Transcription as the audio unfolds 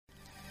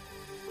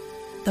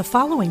The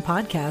following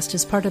podcast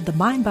is part of the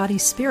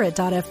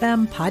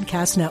MindBodySpirit.fm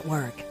podcast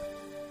network.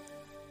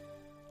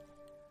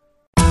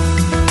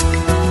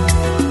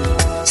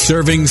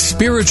 Serving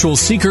spiritual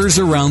seekers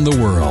around the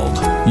world.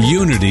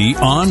 Unity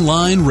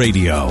Online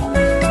Radio.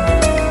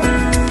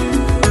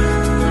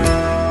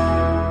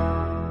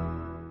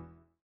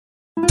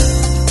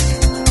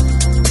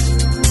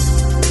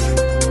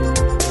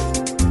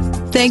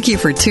 Thank you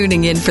for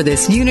tuning in for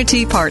this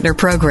Unity Partner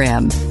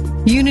Program.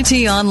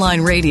 Unity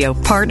Online Radio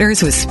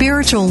partners with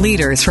spiritual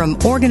leaders from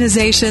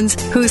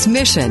organizations whose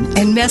mission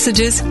and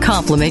messages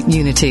complement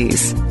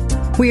Unity's.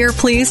 We are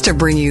pleased to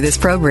bring you this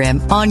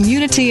program on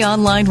Unity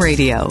Online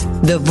Radio,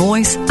 the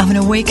voice of an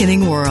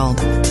awakening world.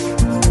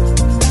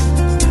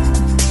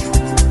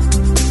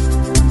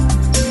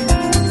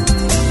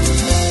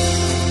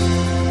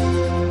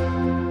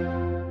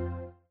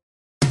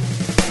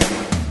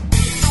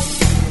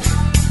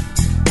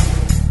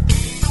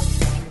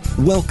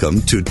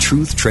 Welcome to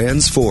Truth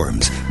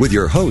Transforms with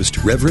your host,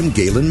 Reverend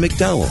Galen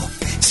McDowell,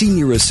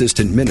 Senior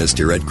Assistant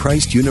Minister at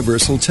Christ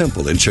Universal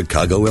Temple in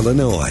Chicago,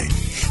 Illinois.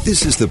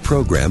 This is the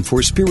program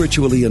for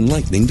spiritually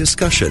enlightening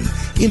discussion,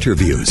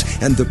 interviews,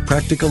 and the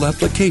practical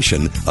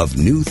application of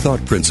new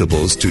thought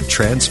principles to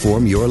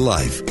transform your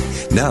life.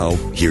 Now,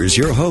 here's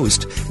your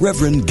host,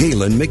 Reverend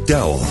Galen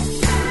McDowell.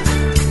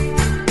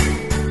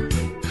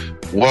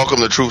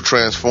 Welcome to Truth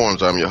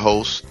Transforms. I'm your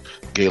host,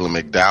 Galen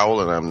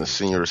McDowell, and I'm the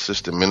Senior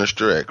Assistant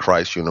Minister at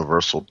Christ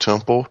Universal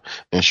Temple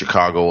in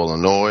Chicago,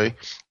 Illinois,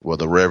 where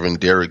the Reverend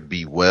Derek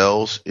B.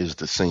 Wells is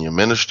the Senior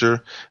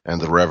Minister,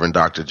 and the Reverend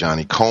Dr.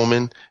 Johnny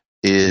Coleman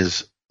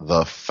is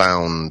the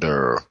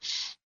founder.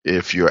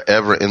 If you're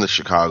ever in the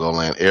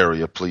Chicagoland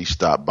area, please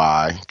stop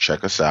by,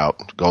 check us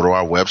out, go to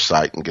our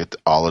website and get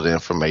all of the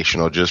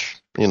information, or just,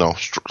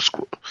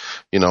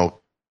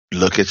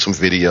 look at some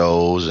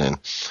videos and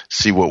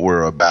see what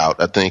we're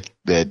about. I think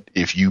that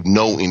if you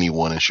know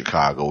anyone in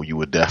Chicago, you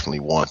would definitely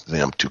want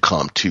them to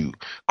come to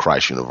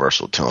Christ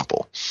Universal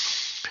Temple.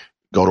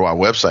 Go to our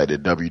website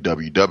at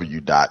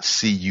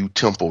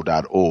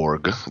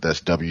www.cutemple.org.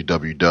 That's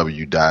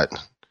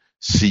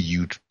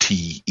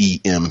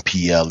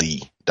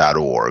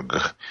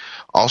www.cutemple.org.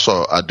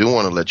 Also, I do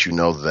want to let you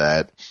know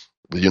that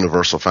the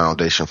Universal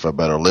Foundation for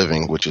Better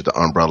Living, which is the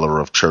umbrella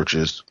of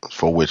churches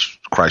for which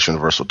Christ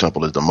Universal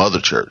Temple is the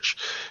mother church,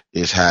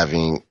 is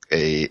having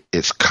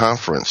its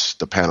conference,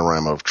 the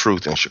Panorama of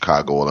Truth, in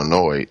Chicago,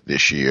 Illinois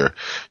this year.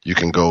 You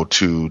can go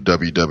to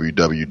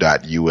www.ufbl.org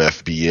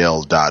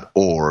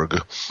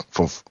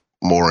for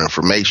more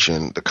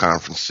information. The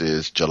conference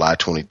is July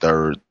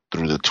 23rd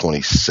through the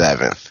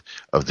 27th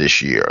of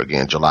this year.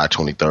 Again, July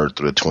 23rd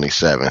through the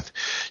 27th.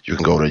 You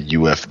can go to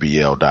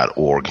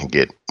ufbl.org and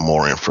get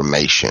more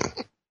information.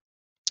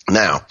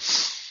 Now,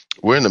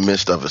 we're in the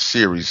midst of a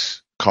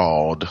series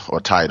titled,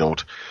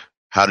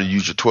 How to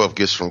Use Your 12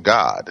 Gifts from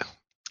God.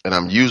 And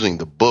I'm using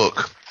the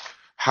book,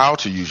 How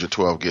to Use Your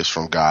 12 Gifts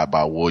from God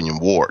by William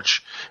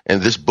Warch.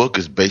 And this book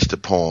is based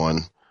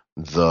upon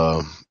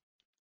the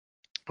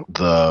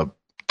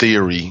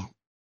theory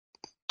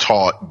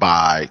taught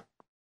by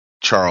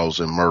Charles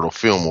and Myrtle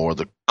Fillmore,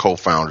 the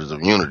co-founders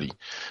of Unity,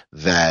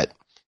 that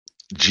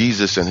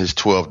Jesus and his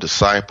 12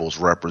 disciples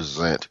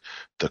represent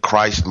the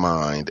Christ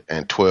mind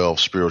and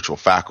 12 spiritual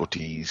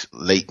faculties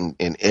latent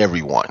in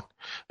everyone.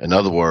 In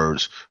other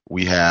words,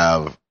 we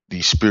have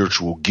these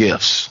spiritual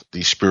gifts,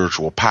 these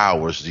spiritual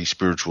powers, these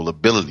spiritual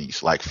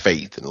abilities like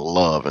faith and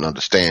love and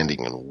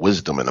understanding and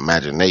wisdom and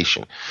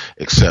imagination,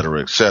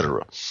 etc.,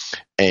 etc.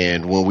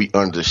 And when we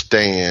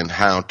understand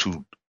how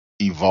to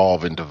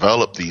evolve and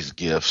develop these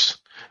gifts,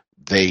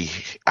 they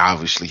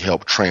obviously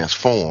help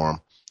transform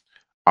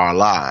our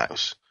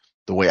lives.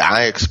 The way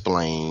I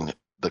explain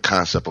the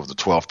concept of the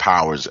 12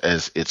 powers,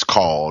 as it's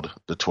called,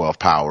 the 12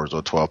 powers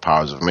or 12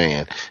 powers of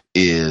man,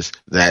 is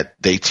that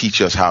they teach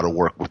us how to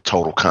work with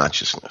total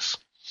consciousness.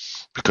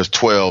 Because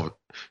 12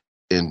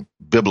 in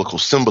biblical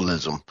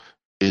symbolism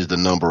is the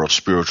number of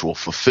spiritual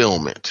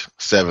fulfillment.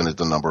 7 is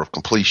the number of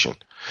completion.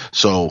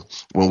 So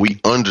when we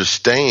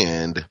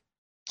understand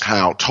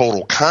how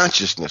total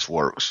consciousness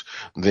works,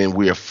 then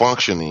we are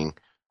functioning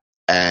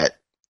at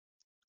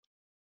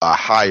a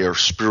higher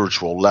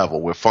spiritual level.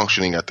 We're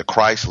functioning at the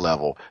Christ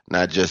level,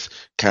 not just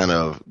kind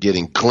of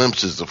getting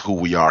glimpses of who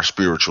we are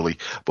spiritually,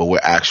 but we're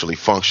actually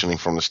functioning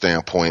from the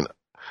standpoint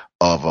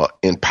of an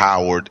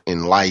empowered,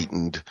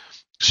 enlightened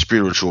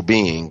spiritual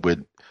being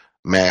with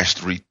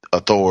mastery,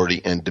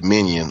 authority, and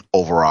dominion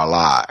over our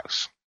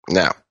lives.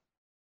 Now,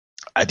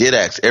 I did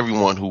ask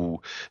everyone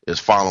who is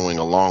following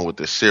along with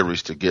this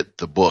series to get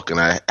the book, and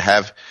I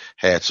have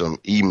had some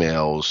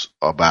emails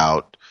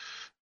about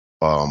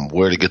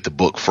where to get the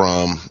book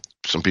from.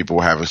 Some people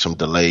were having some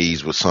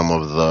delays with some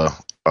of the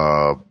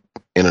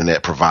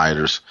internet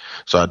providers.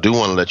 So I do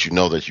want to let you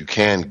know that you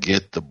can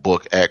get the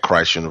book at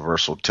Christ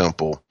Universal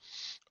Temple,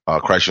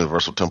 Christ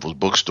Universal Temple's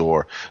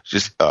bookstore.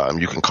 Just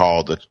you can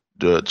call the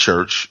the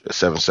church at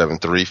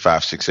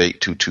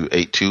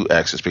 773-568-2282.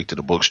 Ask to speak to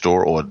the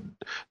bookstore or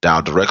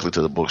dial directly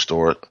to the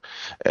bookstore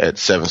at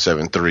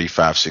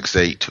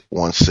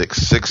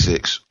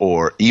 773-568-1666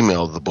 or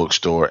email the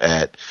bookstore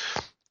at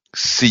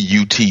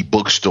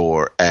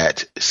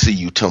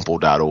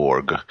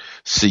cutbookstore@cutemple.org.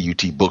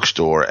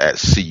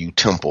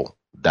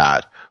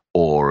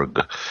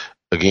 cutbookstore@cutemple.org.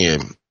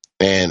 Again,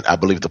 and I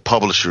believe the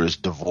publisher is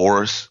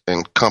DeVoris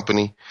and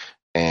Company.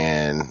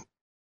 And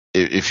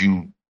if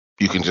you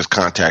can just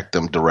contact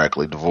them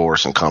directly,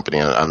 DeVoris and Company.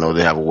 I know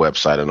they have a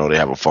website. I know they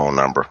have a phone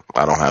number.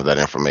 I don't have that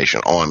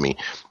information on me,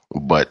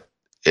 but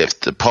if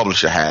the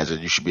publisher has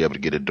it, you should be able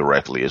to get it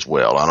directly as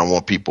well. I don't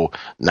want people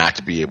not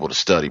to be able to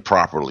study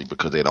properly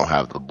because they don't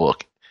have the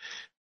book.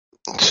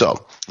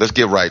 So let's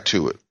get right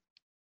to it.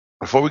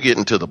 Before we get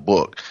into the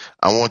book,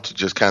 I want to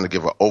just kind of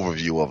give an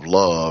overview of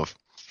love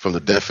from the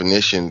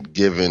definition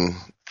given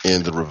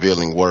in The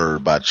Revealing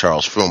Word by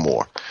Charles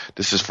Fillmore.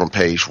 This is from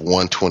page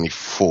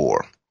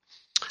 124.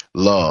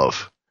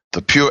 Love,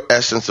 the pure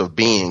essence of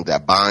being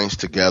that binds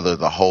together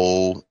the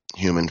whole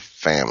human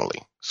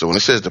family. So when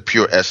it says the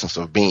pure essence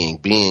of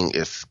being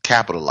is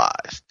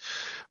capitalized,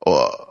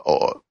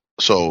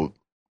 so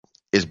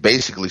it's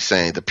basically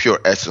saying the pure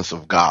essence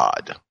of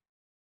God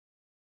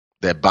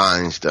that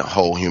binds the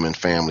whole human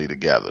family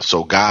together.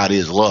 So God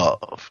is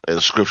love, as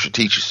the scripture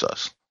teaches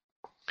us.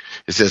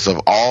 It says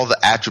of all the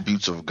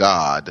attributes of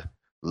God,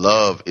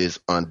 love is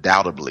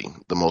undoubtedly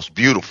the most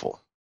beautiful.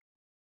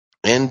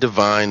 In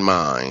divine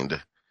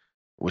mind,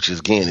 which is,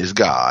 again, is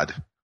God,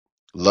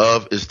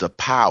 love is the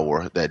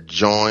power that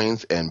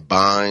joins and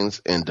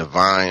binds in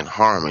divine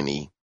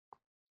harmony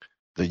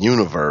the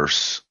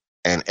universe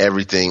and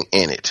everything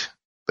in it,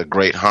 the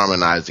great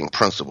harmonizing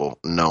principle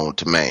known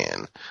to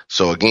man.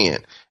 So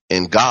again,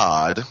 in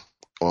God,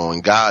 or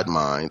in God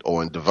mind,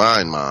 or in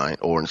divine mind,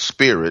 or in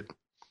spirit,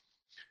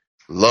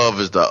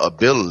 love is the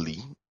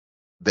ability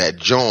that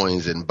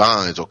joins and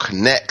binds or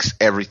connects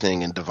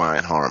everything in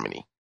divine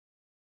harmony.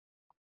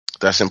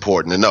 That's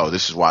important to know.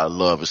 This is why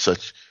love is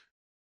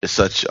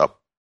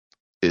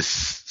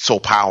so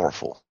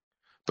powerful,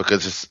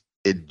 because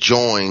it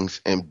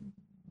joins and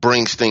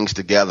brings things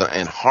together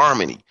in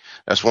harmony.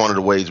 That's one of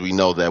the ways we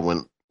know that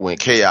when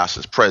chaos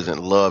is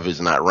present, love is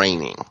not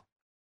reigning.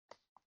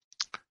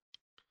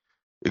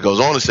 It goes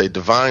on to say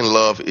divine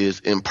love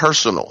is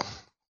impersonal.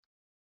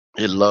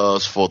 It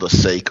loves for the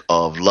sake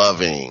of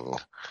loving,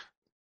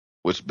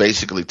 which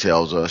basically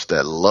tells us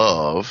that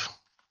love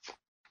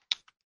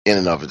in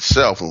and of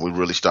itself, when we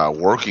really start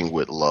working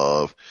with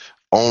love,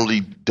 only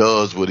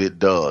does what it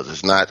does.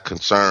 It's not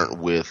concerned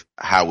with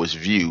how it's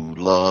viewed.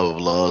 Love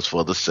loves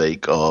for the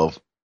sake of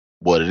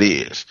what it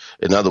is.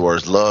 In other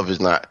words, love is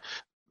not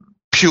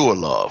pure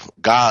love.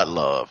 God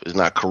love is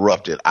not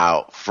corrupted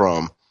out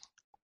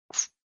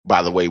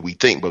by the way we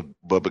think,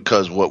 but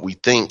because what we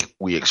think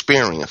we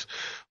experience,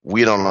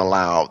 we don't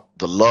allow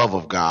the love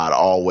of God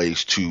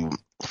always to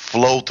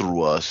flow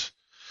through us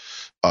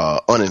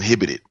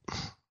uninhibited.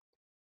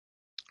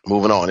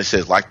 Moving on, it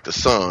says, like the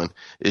sun,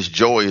 its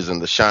joy is in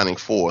the shining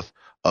forth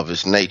of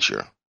its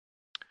nature.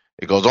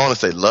 It goes on to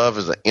say, love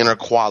is an inner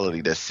quality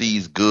that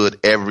sees good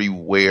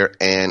everywhere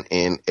and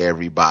in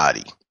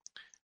everybody.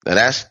 Now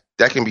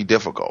that can be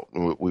difficult.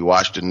 We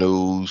watch the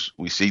news,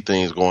 we see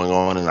things going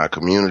on in our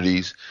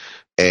communities,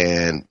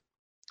 and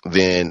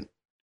then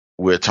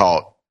we're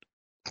taught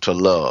to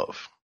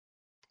love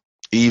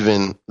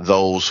even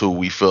those who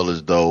we feel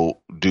as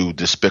though do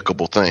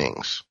despicable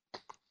things.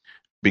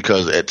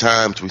 Because at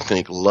times we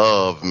think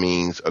love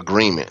means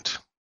agreement,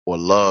 or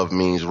love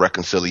means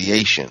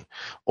reconciliation,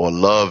 or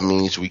love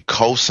means we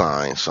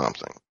co-sign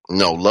something.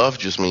 No, love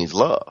just means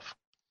love.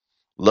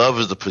 Love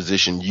is the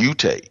position you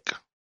take.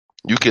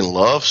 You can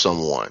love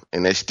someone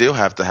and they still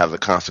have to have the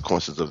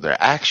consequences of their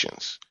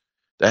actions.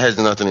 That has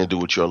nothing to do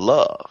with your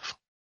love.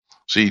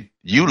 See,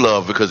 you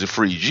love because it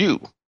frees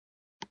you.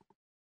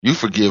 You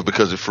forgive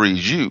because it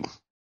frees you.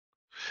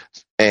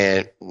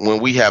 And when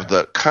we have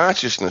the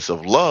consciousness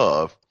of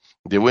love,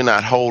 then we're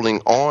not holding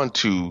on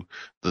to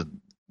the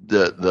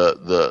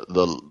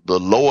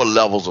lower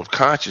levels of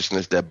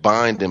consciousness that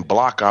bind and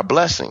block our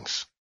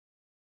blessings.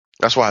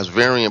 That's why it's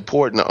very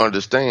important to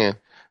understand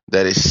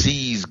that it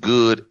sees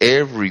good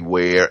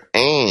everywhere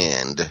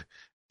and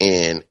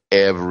in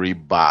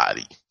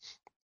everybody.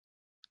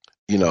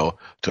 You know,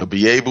 to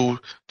be able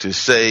to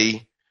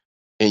say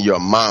in your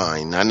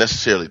mind, not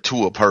necessarily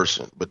to a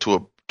person, but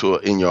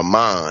in your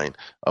mind,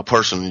 a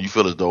person you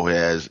feel as though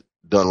has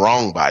done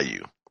wrong by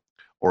you,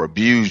 or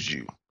abused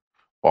you,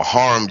 or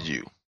harmed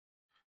you,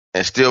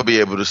 and still be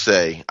able to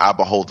say, I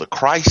behold the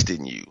Christ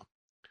in you,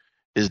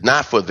 is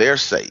not for their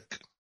sake.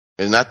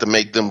 It's not to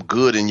make them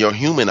good in your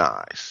human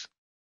eyes,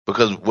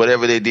 because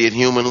whatever they did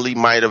humanly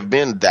might have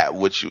been that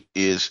which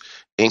is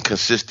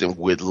inconsistent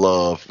with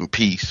love and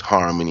peace,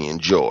 harmony,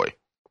 and joy.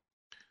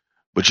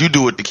 But you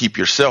do it to keep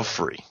yourself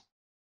free.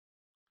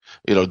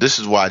 You know, this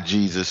is why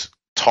Jesus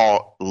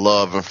taught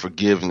love and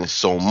forgiveness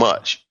so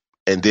much,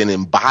 and then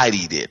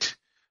embodied it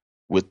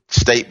with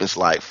statements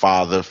like,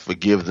 Father,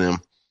 forgive them,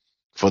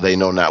 for they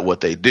know not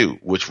what they do,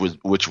 which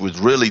was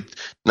really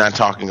not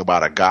talking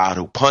about a God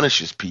who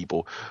punishes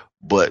people,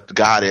 but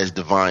God as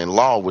divine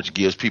law, which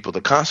gives people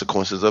the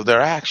consequences of their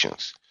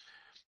actions.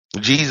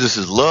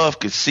 Jesus' love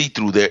could see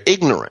through their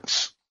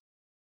ignorance.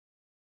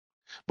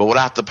 But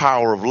without the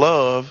power of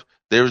love,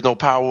 there is no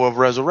power of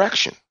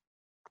resurrection.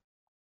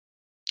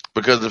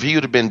 Because if he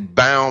would have been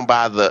bound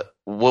by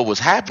what was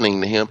happening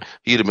to him,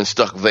 he'd have been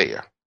stuck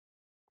there.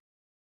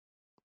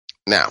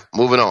 Now,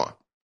 moving on.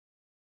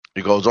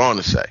 He goes on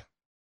to say,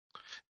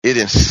 it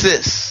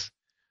insists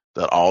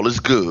that all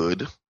is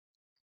good,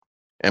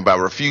 and by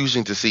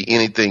refusing to see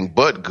anything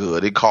but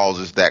good, it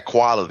causes that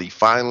quality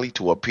finally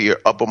to appear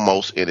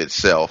uppermost in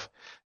itself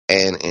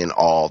and in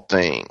all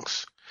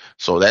things.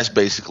 So that's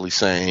basically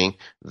saying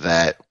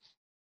that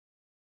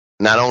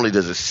not only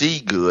does it see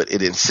good,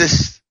 it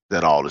insists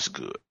that all is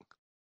good.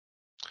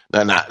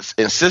 Now,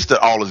 insist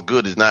that all is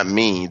good does not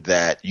mean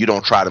that you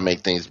don't try to make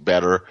things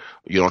better.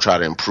 You don't try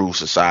to improve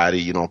society.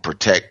 You don't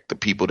protect the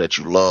people that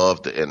you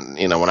love. And,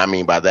 what I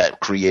mean by that,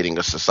 creating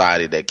a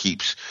society that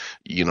keeps,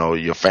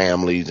 your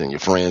families and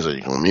your friends or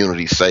your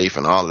community safe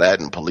and all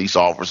that, and police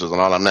officers and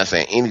all. I'm not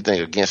saying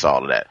anything against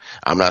all of that.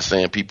 I'm not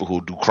saying people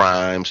who do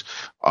crimes,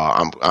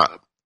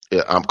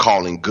 I'm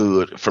calling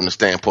good from the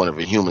standpoint of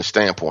a human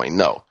standpoint.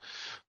 No.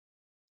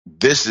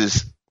 This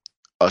is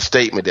a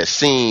statement that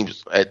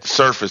seems at the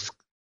surface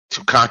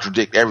to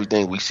contradict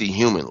everything we see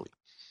humanly.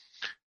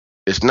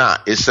 It's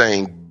not. It's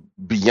saying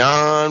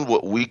beyond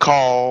what we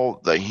call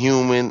the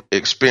human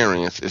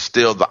experience is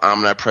still the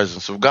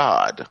omnipresence of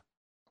God.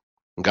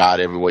 God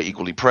everywhere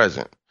equally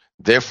present.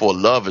 Therefore,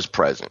 love is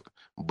present.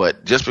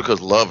 But just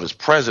because love is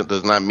present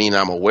does not mean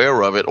I'm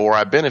aware of it or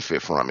I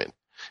benefit from it.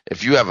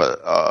 If you have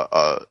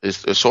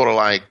it's sort of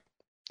like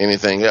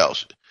anything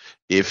else.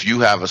 If you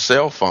have a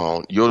cell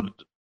phone, you'll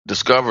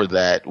discover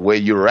that where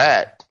you're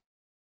at,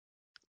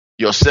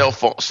 your cell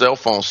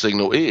phone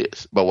signal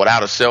is. But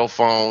without a cell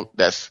phone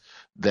that's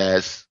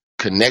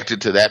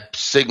connected to that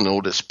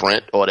signal, the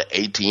Sprint or the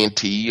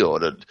AT&T or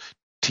the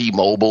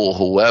T-Mobile or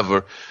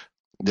whoever,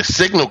 the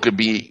signal could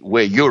be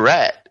where you're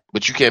at,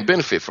 but you can't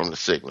benefit from the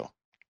signal.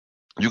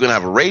 You can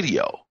have a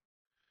radio,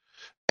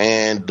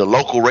 and the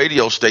local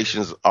radio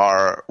stations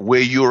are where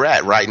you're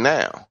at right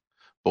now.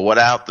 But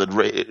without the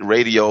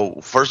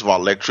radio, first of all,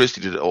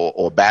 electricity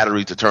or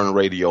battery to turn the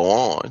radio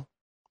on,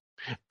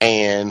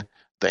 and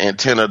the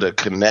antenna to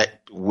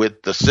connect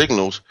with the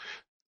signals,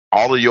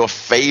 all of your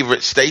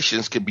favorite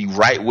stations could be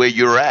right where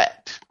you're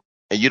at,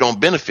 and you don't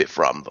benefit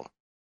from them.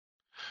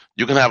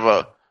 You can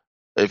have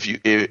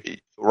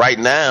right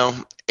now,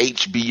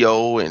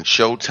 HBO and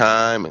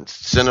Showtime and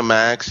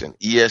Cinemax and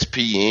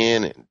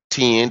ESPN and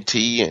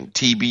TNT and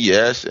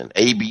TBS and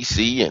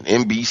ABC and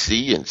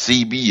NBC and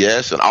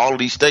CBS and all of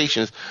these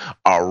stations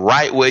are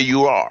right where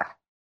you are.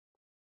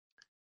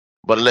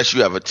 But unless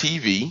you have a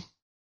TV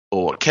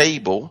or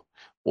cable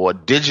or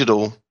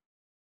digital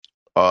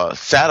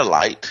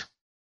satellite,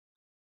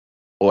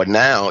 or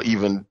now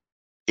even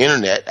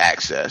internet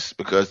access,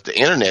 because the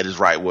internet is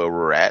right where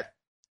we're at,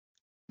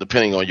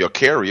 depending on your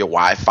carrier,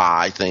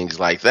 Wi-Fi, things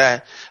like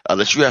that.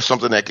 Unless you have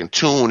something that can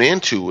tune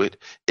into it,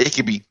 it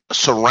could be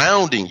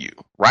surrounding you.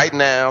 Right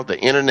now, the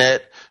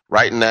internet,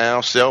 right now,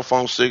 cell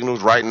phone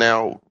signals, right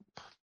now,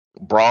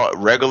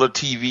 regular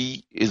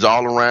TV is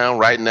all around.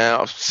 Right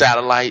now,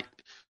 satellite,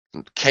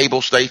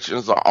 cable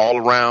stations are all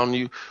around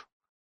you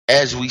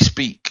as we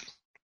speak.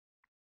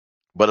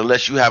 But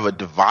unless you have a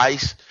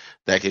device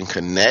that can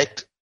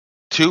connect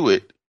to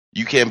it,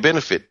 you can't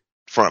benefit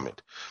from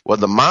it. Well,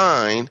 the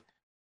mind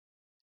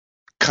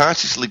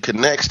consciously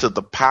connects to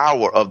the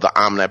power of the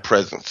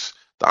omnipresence,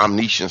 the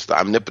omniscience, the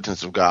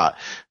omnipotence of God.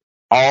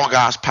 All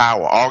God's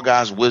power, all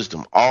God's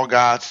wisdom, all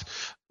God's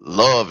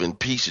love and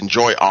peace and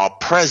joy are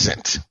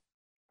present.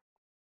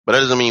 But that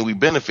doesn't mean we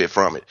benefit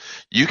from it.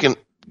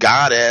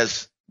 God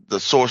as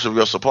the source of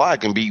your supply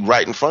can be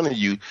right in front of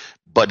you,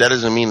 but that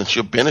doesn't mean that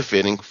you're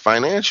benefiting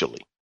financially.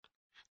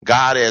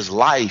 God as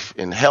life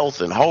and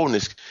health and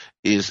wholeness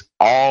is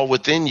all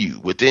within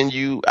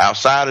you,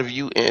 outside of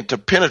you, and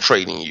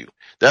penetrating you.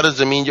 That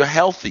doesn't mean you're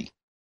healthy.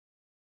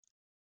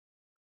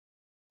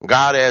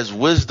 God as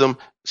wisdom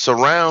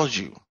surrounds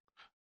you,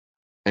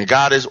 and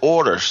God as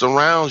order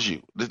surrounds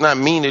you. Does not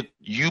mean that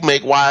you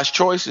make wise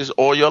choices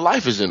or your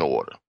life is in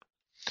order.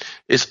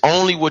 It's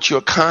only what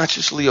you're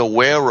consciously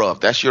aware of.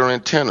 That's your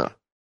antenna.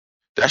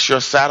 That's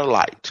your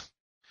satellite.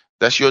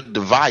 That's your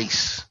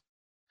device.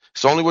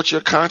 It's only what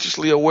you're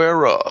consciously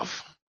aware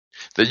of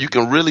that you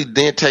can really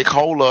then take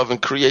hold of and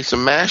create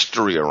some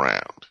mastery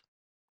around.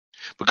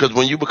 Because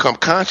when you become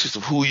conscious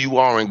of who you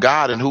are in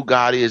God and who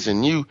God is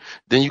in you,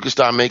 then you can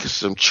start making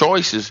some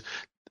choices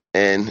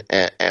and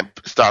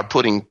start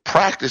putting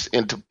practice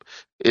into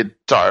it,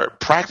 start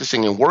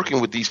practicing and working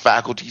with these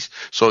faculties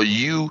so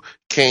you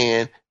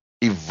can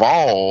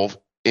evolve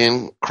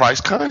in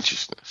Christ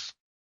consciousness.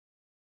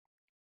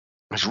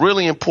 It's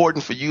really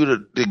important for you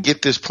to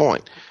get this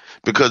point,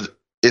 because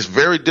it's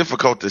very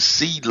difficult to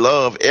see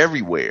love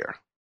everywhere.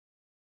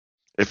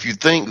 If you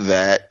think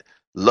that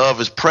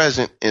love is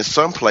present in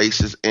some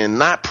places and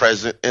not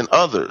present in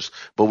others.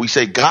 But we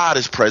say God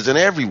is present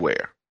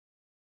everywhere.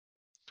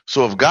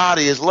 So if God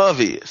is,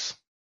 love is.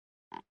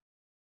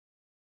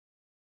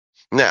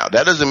 Now,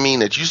 that doesn't mean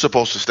that you're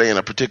supposed to stay in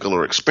a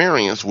particular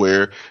experience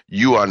where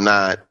you are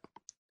not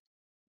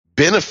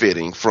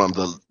benefiting from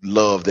the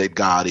love that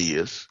God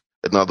is.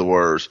 In other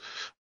words,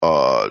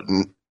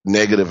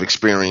 negative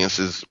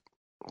experiences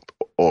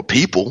or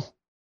people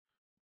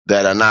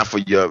that are not for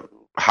your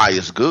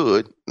highest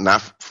good,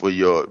 not for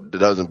that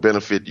doesn't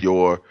benefit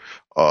your,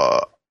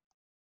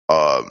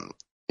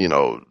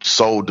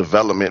 soul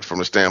development from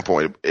the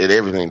standpoint of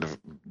everything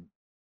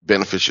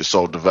benefits your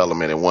soul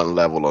development at one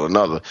level or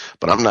another.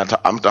 But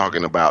I'm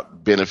talking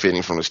about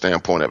benefiting from the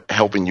standpoint of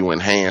helping you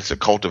enhance and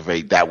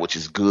cultivate that which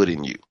is good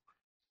in you.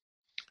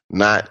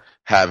 Not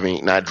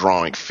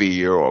drawing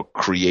fear or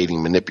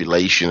creating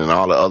manipulation and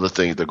all the other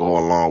things that go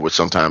along with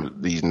sometimes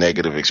these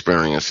negative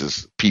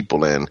experiences,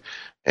 people and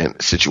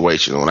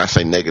situations. When I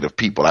say negative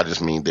people, I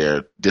just mean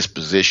their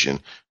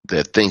disposition,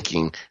 their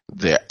thinking,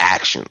 their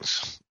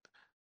actions,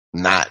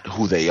 not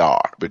who they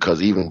are.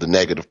 Because even the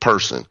negative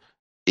person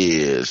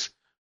is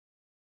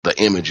the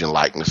image and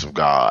likeness of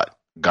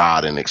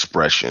God in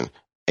expression.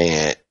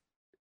 And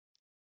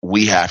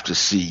we have to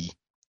see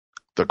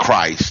the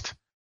Christ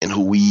in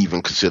who we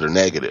even consider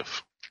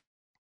negative.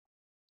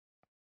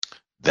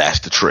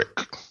 That's the trick.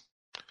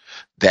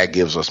 That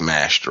gives us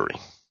mastery.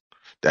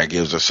 That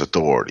gives us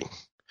authority.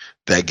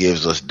 That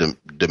gives us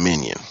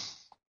dominion.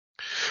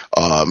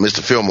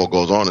 Mr. Fillmore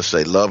goes on to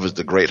say, love is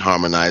the great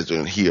harmonizer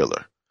and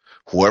healer.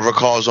 Whoever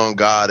calls on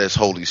God as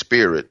Holy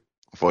Spirit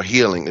for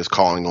healing is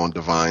calling on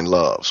divine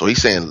love. So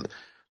he's saying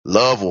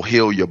love will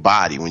heal your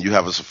body. When you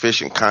have a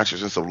sufficient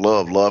consciousness of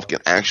love, love can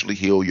actually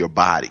heal your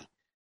body.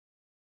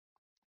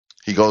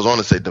 He goes on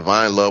to say,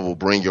 divine love will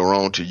bring your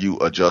own to you,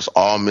 adjust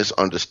all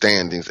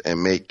misunderstandings,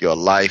 and make your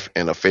life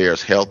and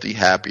affairs healthy,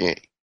 happy,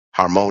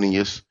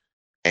 harmonious,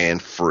 and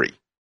free.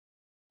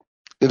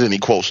 And then he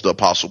quotes the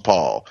Apostle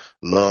Paul,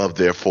 love,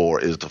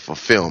 therefore, is the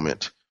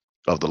fulfillment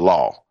of the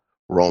law.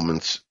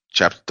 Romans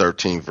chapter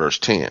 13, verse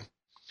 10.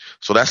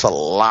 So that's a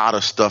lot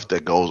of stuff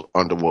that goes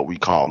under what we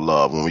call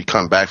love. When we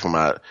come back from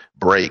our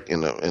break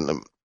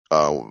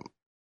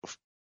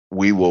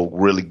we will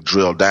really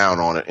drill down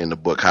on it in the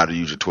book, How to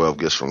Use Your 12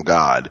 Gifts from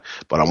God.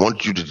 But I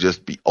want you to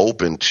just be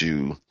open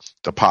to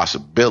the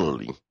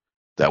possibility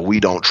that we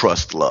don't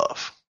trust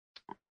love.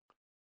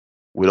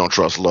 We don't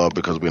trust love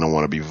because we don't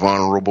want to be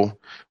vulnerable.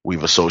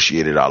 We've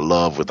associated our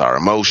love with our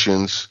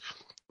emotions.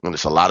 And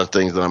there's a lot of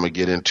things that I'm going to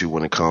get into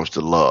when it comes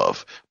to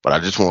love. But I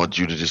just want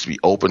you to just be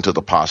open to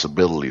the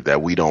possibility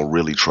that we don't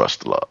really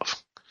trust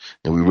love.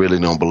 And we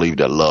really don't believe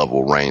that love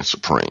will reign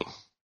supreme.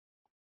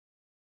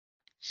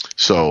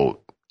 So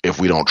if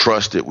we don't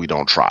trust it, we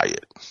don't try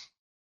it.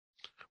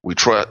 We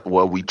trust,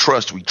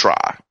 we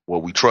try.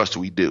 What we trust,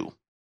 we do.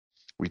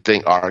 We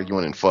think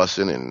arguing and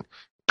fussing and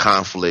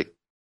conflict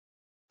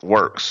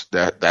works.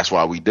 That's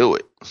why we do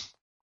it.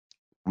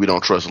 We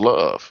don't trust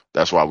love.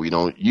 That's why we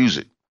don't use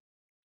it.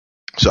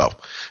 So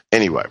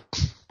anyway,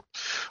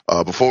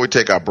 before we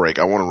take our break,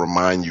 I want to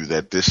remind you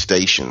that this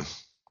station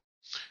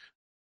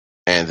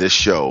and this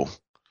show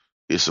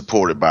is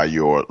supported by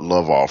your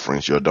love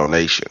offerings, your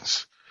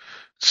donations.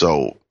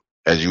 So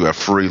as you have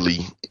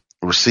freely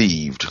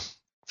received,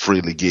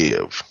 freely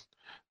give.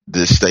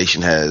 This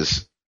station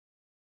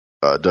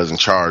doesn't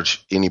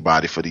charge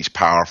anybody for these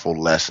powerful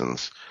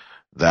lessons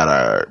that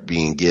are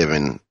being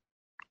given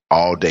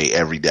all day,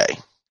 every day.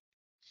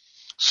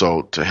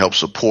 So to help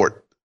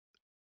support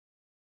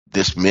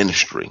this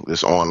ministry,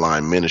 this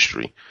online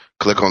ministry,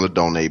 click on the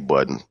donate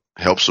button,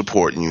 help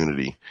support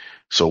Unity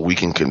so we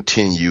can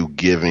continue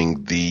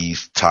giving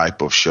these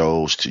type of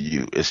shows to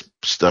you. It's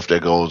stuff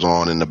that goes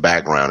on in the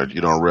background that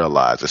you don't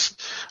realize.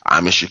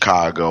 I'm in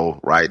Chicago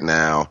right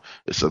now.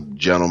 It's a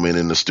gentleman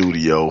in the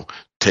studio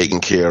taking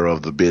care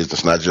of the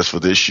business, not just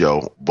for this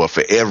show, but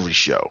for every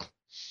show.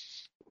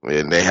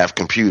 And they have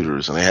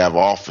computers and they have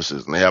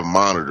offices and they have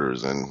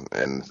monitors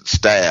and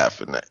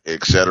staff and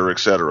et cetera, et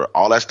cetera.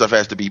 All that stuff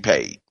has to be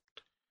paid.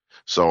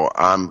 So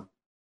I'm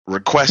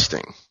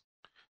requesting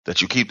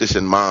that you keep this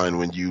in mind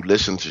when you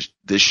listen to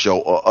this show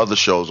or other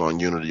shows on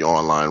Unity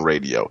Online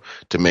Radio,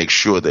 to make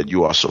sure that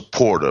you are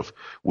supportive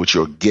with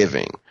your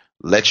giving.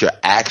 Let your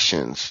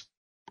actions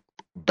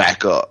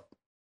back up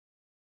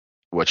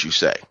what you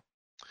say.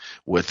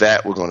 With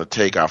that, we're going to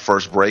take our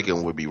first break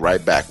and we'll be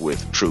right back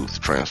with Truth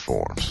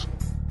Transforms.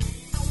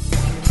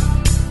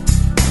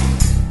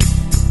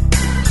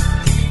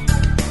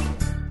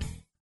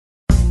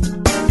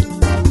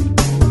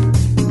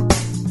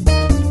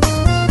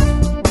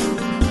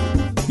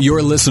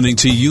 You're listening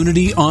to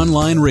Unity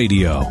Online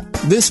Radio.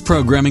 This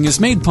programming is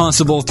made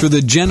possible through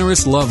the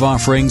generous love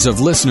offerings of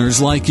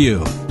listeners like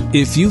you.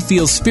 If you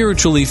feel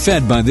spiritually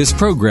fed by this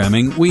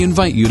programming, we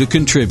invite you to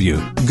contribute.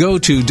 Go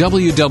to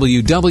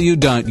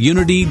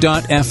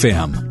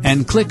www.unity.fm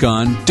and click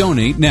on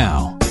Donate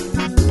Now.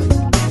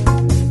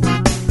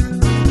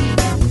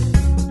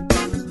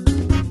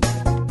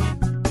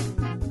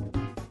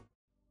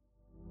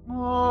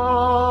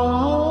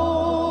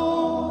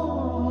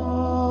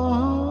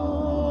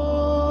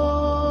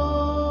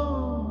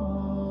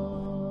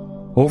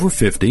 Over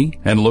 50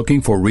 and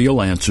looking for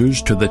real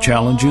answers to the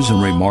challenges and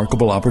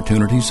remarkable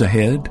opportunities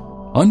ahead?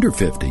 Under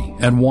 50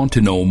 and want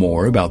to know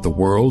more about the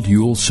world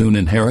you'll soon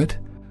inherit?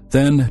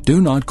 Then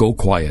Do Not Go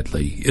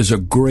Quietly is a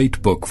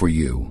great book for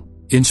you.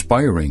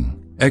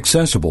 Inspiring,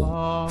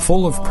 accessible,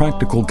 full of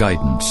practical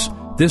guidance,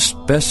 this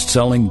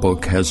best-selling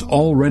book has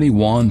already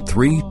won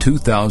 3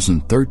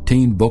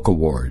 2013 book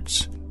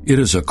awards. It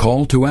is a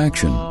call to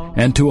action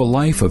and to a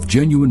life of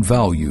genuine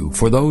value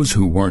for those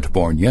who weren't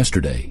born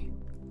yesterday.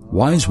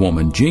 Wise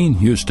woman Jean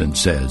Houston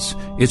says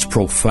it's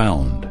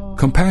profound,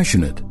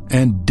 compassionate,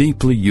 and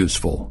deeply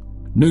useful.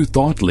 New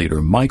thought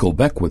leader Michael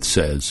Beckwith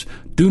says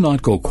Do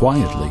Not Go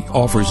Quietly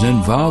offers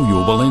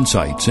invaluable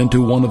insights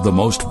into one of the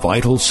most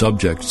vital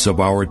subjects of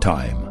our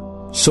time.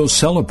 So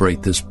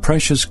celebrate this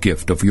precious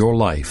gift of your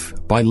life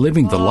by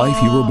living the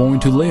life you were born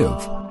to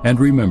live. And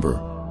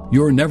remember,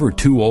 you're never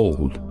too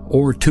old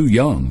or too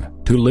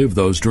young to live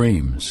those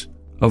dreams.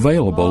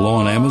 Available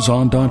on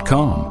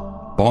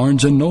Amazon.com,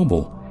 Barnes &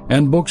 Noble,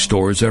 and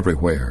bookstores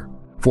everywhere.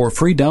 For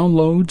free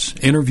downloads,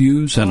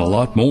 interviews, and a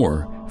lot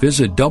more,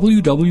 visit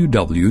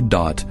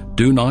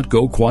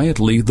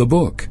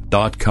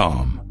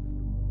www.donotgoquietlythebook.com.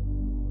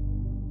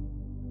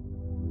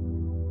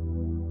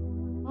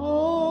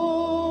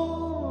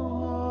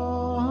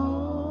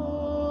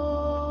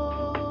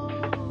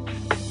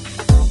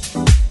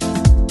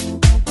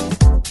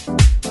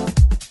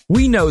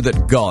 We know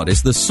that God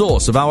is the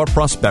source of our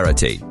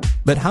prosperity,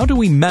 but how do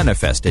we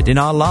manifest it in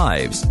our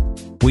lives?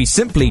 We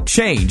simply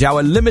change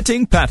our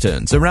limiting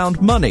patterns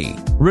around money,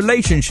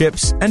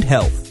 relationships, and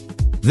health.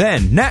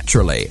 Then,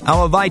 naturally,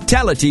 our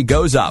vitality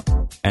goes up,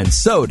 and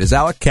so does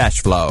our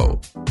cash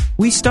flow.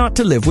 We start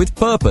to live with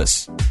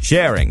purpose,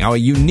 sharing our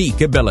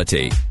unique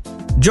ability.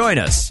 Join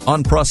us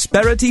on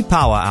Prosperity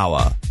Power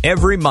Hour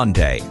every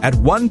Monday at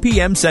 1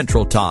 p.m.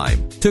 Central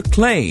Time to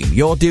claim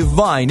your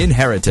divine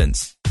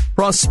inheritance.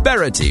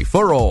 Prosperity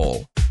for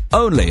all.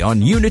 Only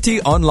on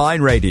Unity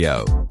Online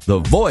Radio, the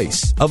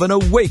voice of an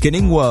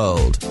awakening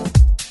world.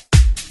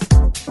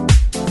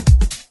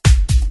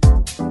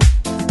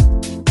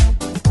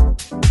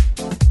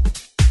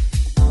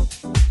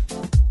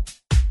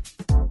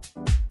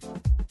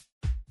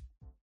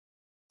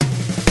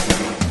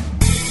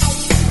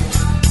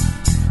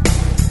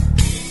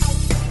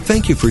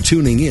 Thank you for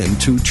tuning in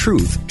to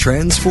Truth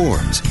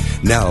Transforms.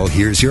 Now,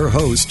 here's your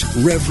host,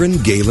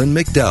 Reverend Galen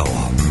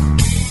McDowell.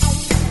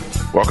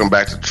 Welcome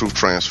back to Truth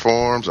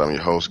Transforms. I'm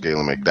your host,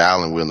 Galen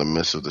McDowell, and we're in the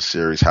midst of the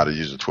series, How to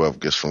Use the 12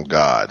 Gifts from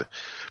God.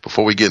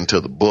 Before we get into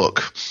the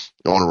book,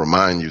 I want to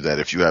remind you that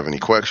if you have any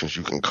questions,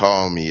 you can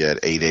call me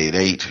at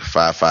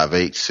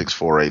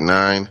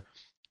 888-558-6489,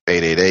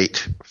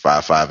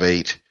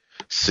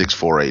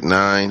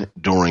 888-558-6489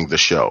 during the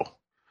show.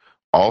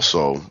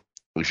 Also,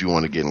 if you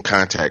want to get in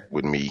contact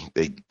with me,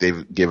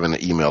 they've given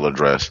an email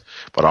address,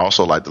 but I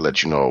also like to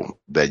let you know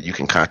that you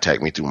can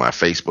contact me through my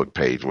Facebook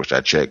page, which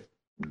I check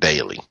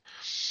daily.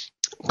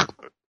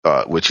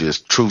 Which is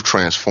Truth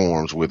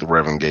Transforms with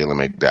Reverend Galen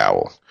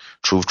McDowell.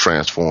 Truth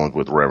Transforms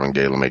with Reverend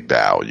Galen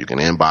McDowell. You can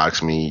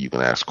inbox me. You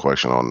can ask a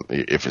question on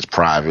if it's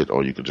private,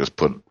 or you can just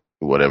put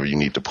whatever you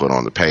need to put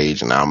on the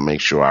page, and I'll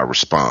make sure I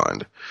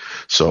respond.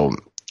 So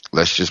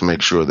let's just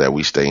make sure that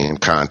we stay in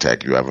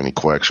contact. If you have any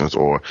questions,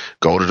 or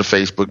go to the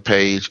Facebook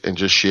page and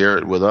just share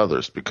it with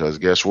others, because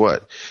guess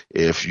what?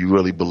 If you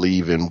really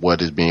believe in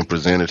what is being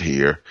presented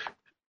here,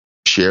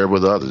 share it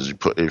with others.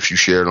 If you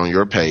share it on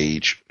your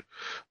page,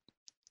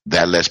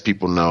 that lets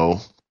people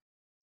know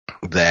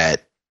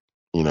that,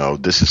 you know,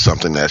 this is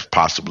something that's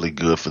possibly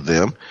good for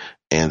them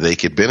and they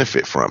could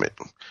benefit from it.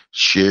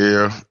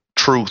 Share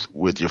truth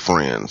with your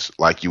friends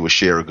like you would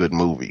share a good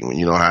movie. When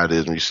you know how it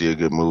is when you see a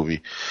good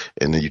movie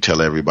and then you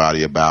tell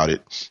everybody about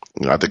it.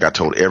 You know, I think I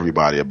told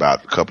everybody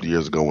about a couple of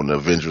years ago when the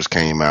Avengers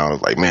came out. I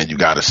was like, man, you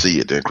got to see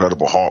it. The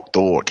Incredible Hulk,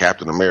 Thor,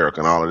 Captain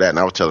America, and all of that. And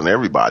I was telling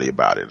everybody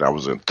about it. I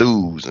was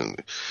enthused.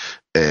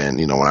 And,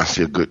 you know, when I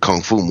see a good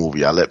Kung Fu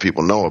movie, I let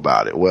people know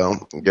about it.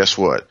 Well, guess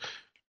what?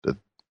 The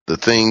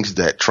things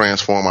that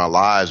transform our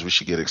lives, we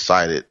should get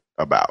excited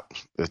about.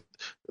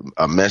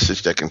 A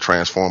message that can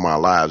transform our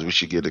lives, we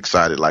should get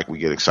excited like we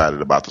get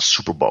excited about the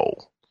Super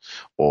Bowl,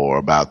 or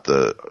about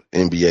the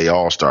NBA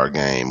All-Star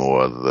Game,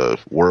 or the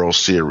World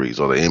Series,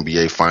 or the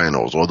NBA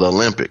Finals, or the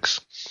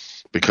Olympics.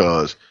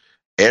 Because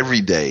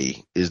every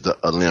day is the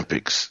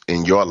Olympics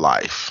in your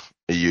life.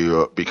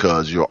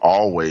 Because you're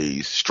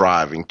always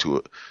striving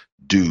to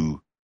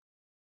do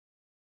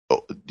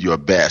your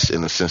best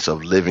in the sense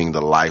of living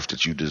the life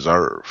that you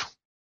deserve,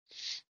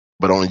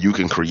 but only you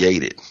can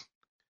create it.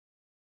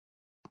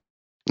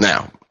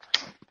 Now,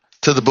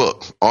 to the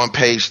book on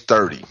page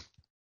 30,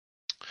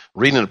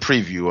 reading a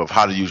preview of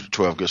How to Use the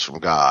 12 Gifts from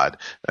God.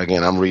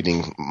 Again, I'm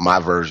reading my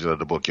version of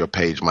the book. Your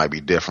page might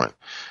be different.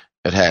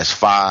 It has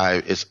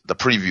the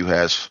preview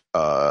has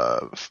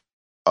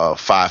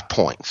 5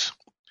 points.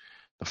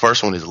 The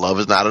first one is love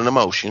is not an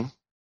emotion.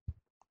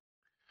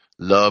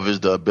 Love is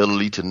the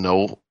ability to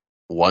know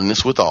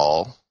oneness with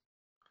all.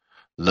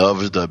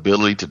 Love is the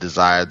ability to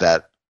desire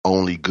that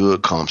only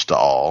good comes to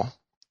all.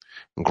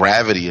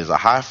 Gravity is a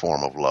high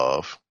form of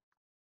love.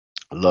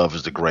 Love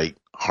is the great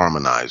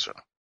harmonizer.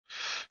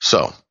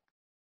 So,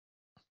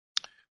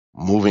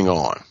 moving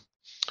on.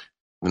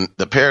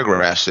 The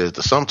paragraph says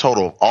the sum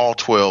total of all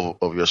 12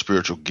 of your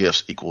spiritual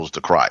gifts equals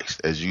to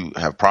Christ. As you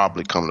have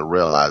probably come to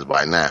realize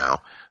by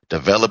now,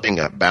 developing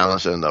a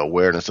balance and the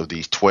awareness of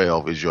these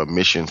 12 is your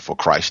mission for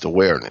Christ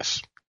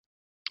awareness.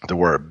 The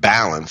word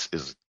balance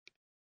is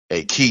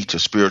a key to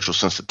spiritual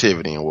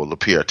sensitivity and will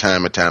appear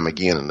time and time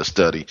again in the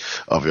study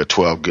of your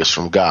 12 gifts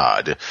from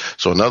God.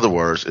 So in other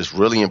words, it's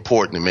really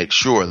important to make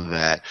sure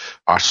that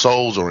our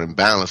souls are in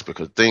balance,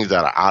 because things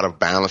that are out of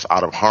balance,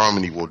 out of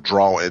harmony, will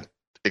draw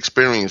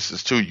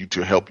experiences to you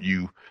to help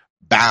you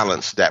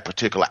balance that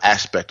particular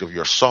aspect of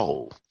your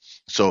soul.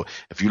 So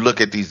if you look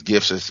at these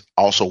gifts as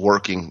also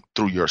working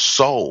through your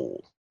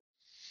soul,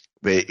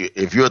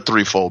 if you're a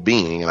threefold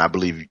being, and I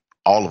believe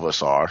all of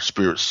us are,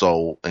 spirit,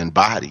 soul, and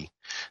body,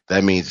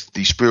 that means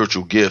these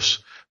spiritual gifts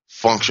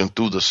function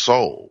through the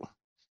soul,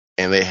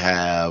 and they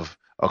have,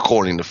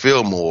 according to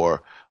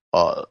Fillmore,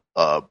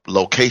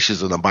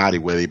 locations in the body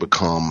where they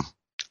become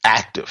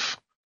active.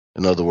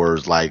 In other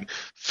words, like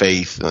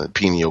faith,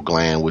 pineal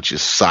gland, which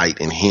is sight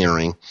and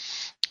hearing.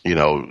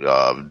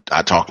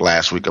 I talked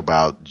last week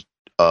about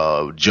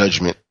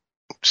judgment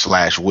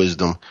 /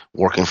 wisdom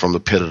working from the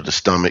pit of the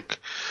stomach.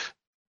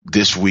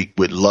 This week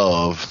with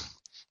love,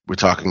 we're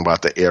talking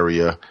about the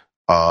area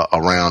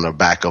around the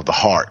back of the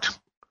heart,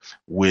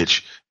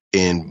 which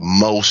in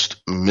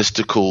most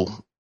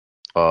mystical,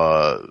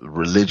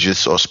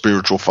 religious or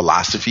spiritual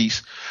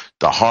philosophies,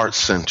 the heart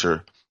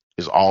center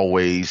is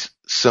always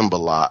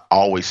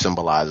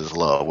symbolizes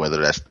love,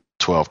 whether that's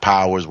 12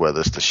 powers,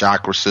 whether it's the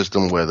chakra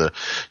system, whether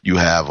you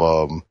have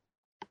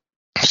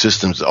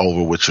systems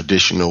over with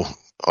traditional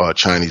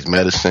Chinese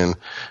medicine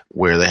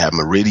where they have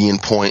meridian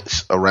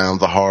points around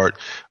the heart,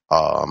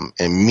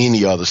 and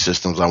many other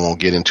systems I won't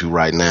get into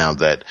right now,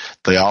 that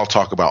they all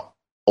talk about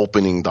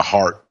opening the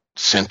heart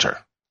center.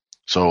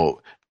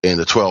 So in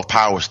the 12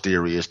 powers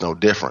theory, it's no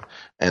different.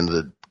 And in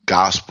the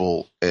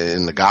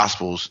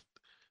Gospels,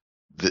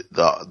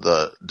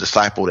 the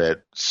disciple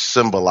that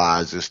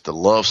symbolizes the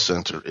love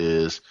center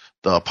is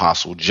the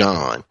Apostle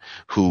John,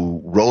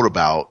 who wrote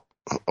about,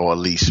 or at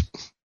least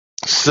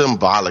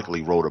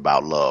symbolically wrote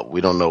about, love.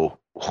 We don't know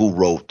who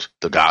wrote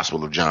the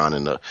Gospel of John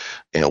and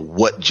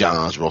what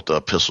Johns wrote the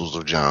epistles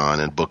of John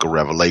and book of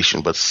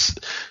Revelation, but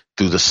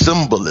through the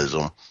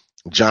symbolism,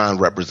 John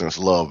represents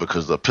love,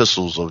 because the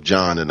epistles of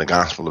John and the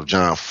Gospel of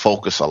John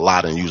focus a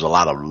lot and use a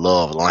lot of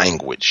love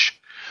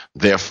language.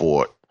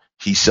 Therefore,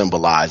 he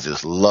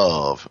symbolizes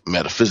love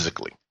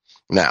metaphysically.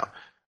 Now,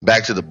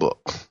 back to the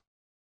book.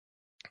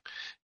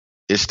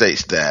 It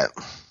states that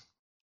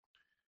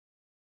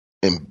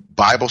in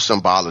Bible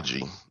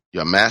symbology,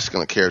 your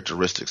masculine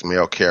characteristics,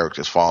 male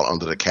characters, fall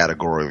under the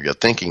category of your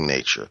thinking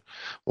nature,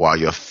 while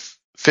your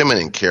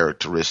feminine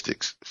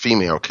characteristics,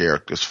 female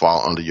characters,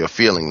 fall under your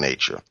feeling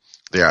nature.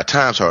 There are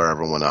times,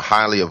 however, when a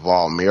highly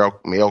evolved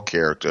male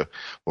character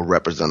will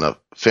represent a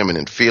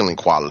feminine feeling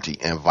quality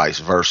and vice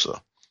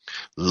versa.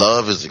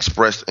 Love is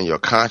expressed in your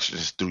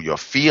consciousness through your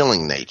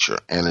feeling nature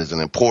and is an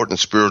important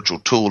spiritual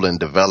tool in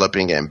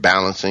developing and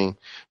balancing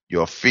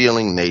your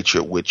feeling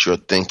nature with your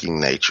thinking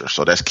nature.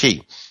 So that's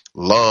key.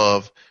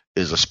 Love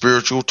is a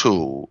spiritual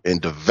tool in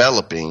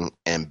developing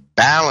and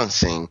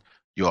balancing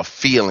your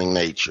feeling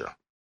nature,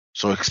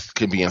 so it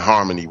can be in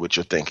harmony with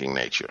your thinking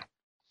nature.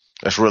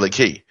 That's really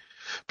key,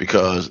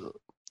 because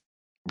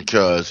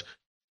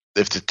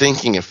if the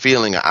thinking and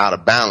feeling are out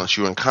of balance,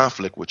 you're in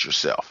conflict with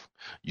yourself.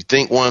 You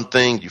think one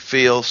thing, you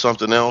feel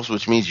something else,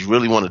 which means you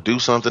really want to do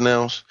something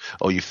else,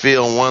 or you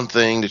feel one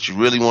thing that you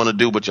really want to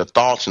do, but your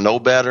thoughts know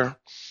better.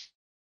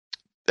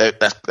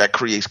 That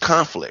creates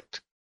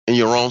conflict in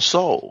your own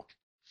soul,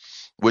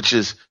 which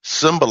is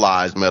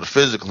symbolized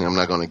metaphysically. I'm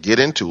not going to get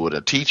into it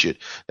or teach it.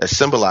 That's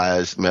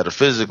symbolized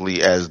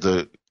metaphysically as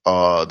the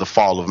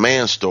fall of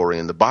man story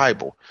in the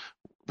Bible,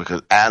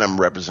 because Adam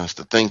represents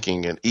the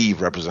thinking and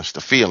Eve represents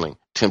the feeling.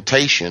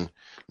 Temptation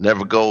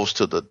never goes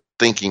to the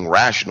thinking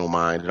rational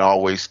mind. It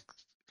always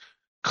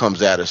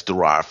comes at us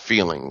through our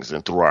feelings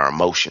and through our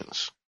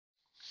emotions.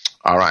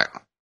 All right.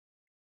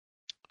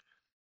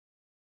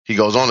 He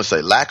goes on to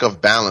say, lack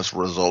of balance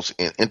results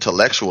in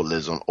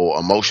intellectualism or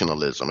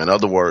emotionalism. In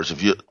other words,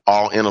 if you're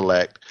all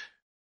intellect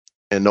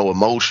and no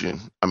emotion,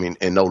 and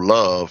no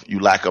love, you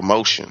lack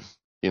emotion.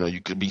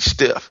 You could be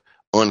stiff,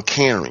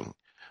 uncaring.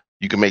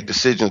 You can make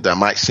decisions that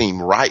might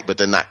seem right, but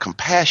they're not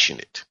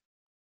compassionate.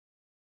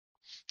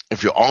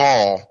 If you're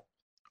all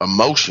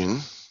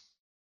emotion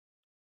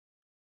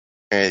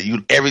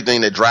and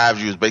everything that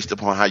drives you is based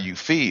upon how you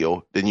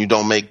feel, then you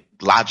don't make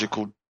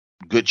logical,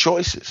 good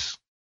choices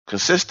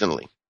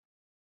consistently.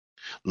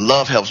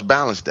 Love helps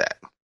balance that.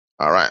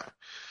 All right.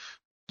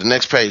 The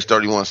next page,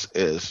 31,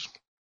 is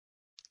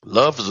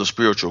love is a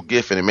spiritual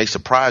gift, and it may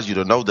surprise you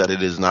to know that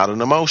it is not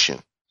an emotion.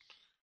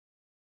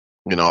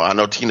 I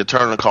know Tina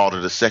Turner called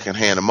it a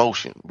secondhand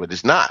emotion, but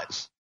it's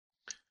not.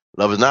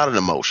 Love is not an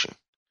emotion.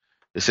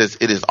 It says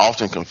it is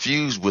often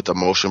confused with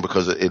emotion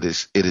because it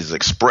is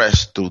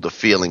expressed through the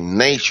feeling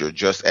nature,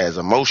 just as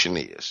emotion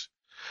is.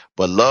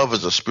 but love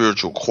is a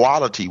spiritual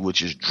quality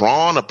which is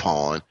drawn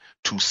upon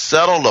to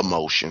settle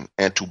emotion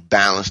and to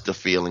balance the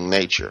feeling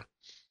nature.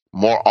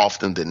 More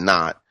often than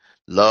not,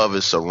 love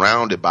is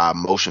surrounded by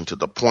emotion to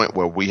the point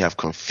where we have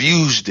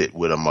confused it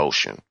with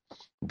emotion.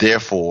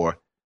 Therefore,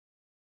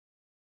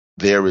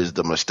 there is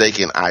the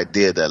mistaken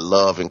idea that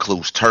love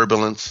includes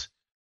turbulence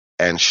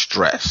and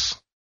stress.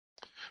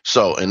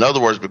 So, in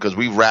other words, because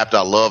we wrapped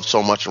our love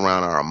so much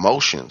around our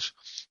emotions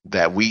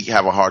that we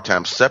have a hard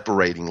time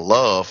separating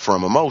love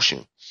from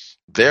emotion.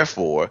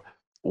 Therefore,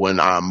 when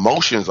our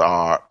emotions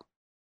are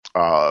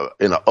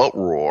in an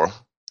uproar,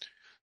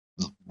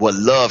 what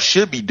love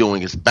should be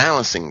doing is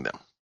balancing them.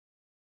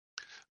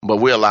 But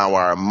we allow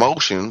our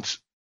emotions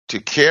to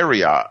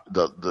carry our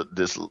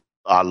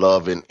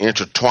love and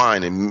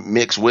intertwine and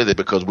mix with it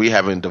because we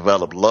haven't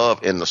developed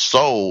love in the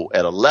soul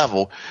at a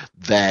level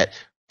that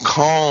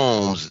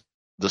calms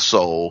the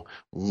soul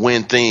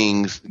when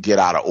things get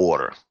out of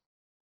order.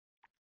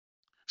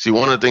 See,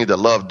 one of the things that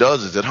love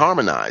does is it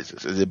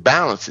harmonizes, is it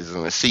balances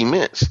and it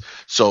cements.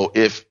 So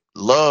if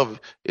love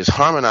is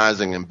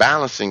harmonizing and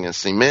balancing and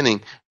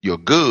cementing your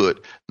good,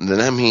 then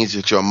that means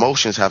that your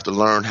emotions have to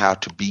learn how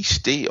to be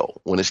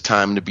still when it's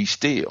time to be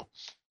still.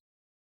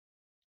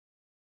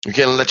 You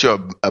can't let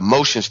your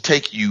emotions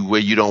take you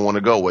where you don't want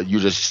to go, where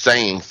you're just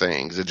saying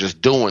things or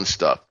just doing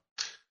stuff.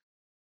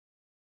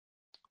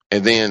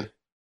 And then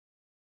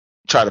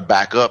try to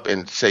back up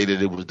and say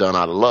that it was done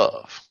out of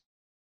love.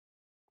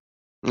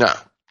 Now,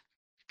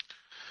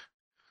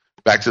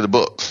 back to the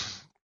book.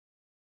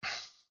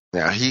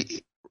 Now,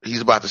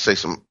 he's about to say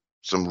some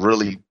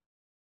really,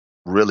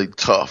 really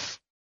tough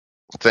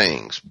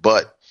things,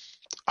 but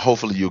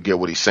hopefully you'll get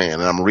what he's saying.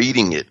 And I'm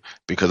reading it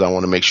because I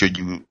want to make sure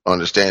you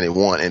understand it,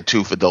 one, and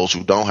two, for those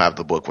who don't have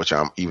the book, which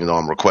even though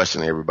I'm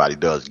requesting everybody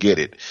does get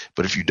it,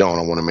 but if you don't,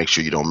 I want to make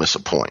sure you don't miss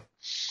a point.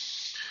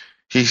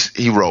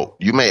 He wrote,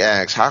 "You may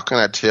ask, how can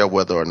I tell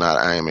whether or not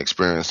I am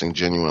experiencing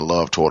genuine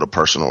love toward a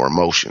person or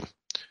emotion?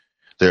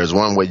 There's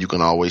one way you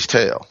can always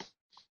tell.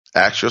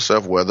 Ask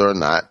yourself whether or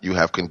not you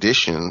have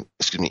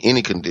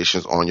any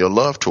conditions on your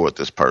love toward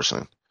this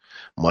person.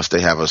 Must they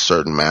have a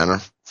certain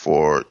manner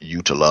for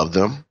you to love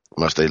them?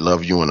 Must they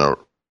love you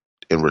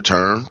in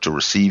return to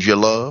receive your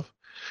love?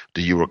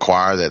 Do you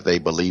require that they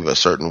believe a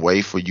certain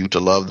way for you to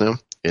love them?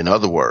 In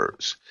other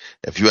words,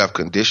 if you have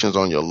conditions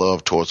on your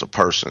love towards a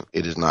person,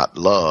 it is not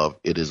love,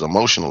 it is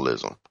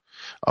emotionalism.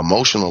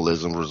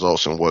 Emotionalism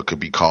results in what could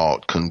be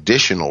called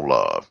conditional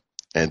love,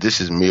 and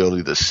this is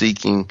merely the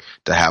seeking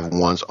to have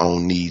one's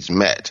own needs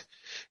met.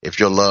 If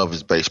your love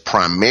is based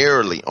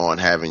primarily on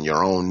having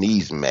your own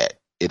needs met,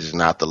 it is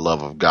not the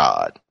love of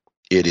God.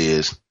 It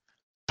is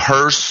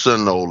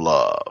personal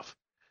love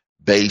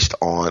based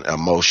on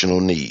emotional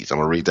needs. I'm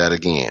going to read that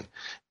again.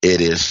 It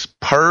is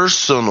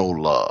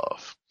personal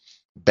love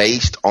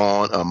based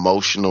on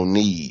emotional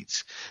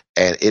needs.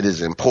 And it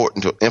is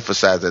important to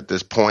emphasize at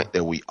this point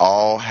that we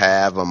all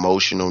have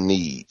emotional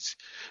needs.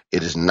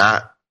 It is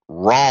not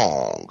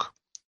wrong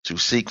to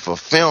seek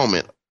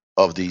fulfillment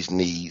of these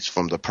needs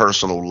from the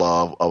personal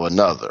love of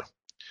another.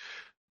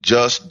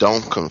 Just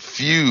don't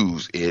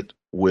confuse it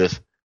with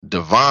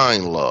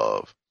divine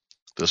love,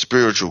 the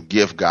spiritual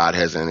gift God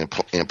has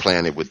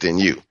implanted within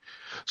you.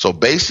 So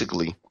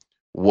basically,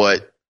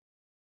 what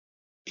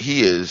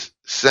he is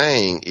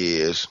saying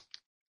is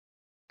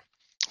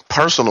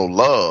personal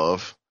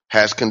love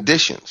has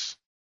conditions.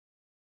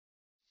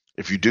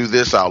 If you do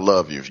this, I'll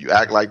love you. If you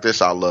act like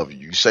this, I'll love you.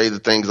 You say the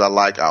things I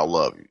like, I'll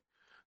love you.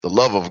 The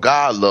love of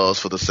God loves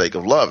for the sake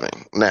of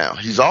loving. Now,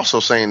 he's also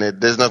saying that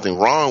there's nothing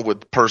wrong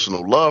with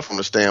personal love from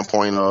the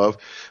standpoint of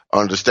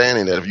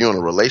understanding that if you're in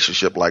a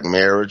relationship like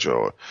marriage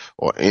or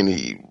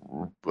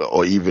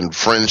even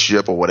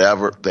friendship or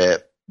whatever,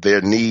 that there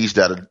are needs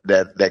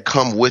that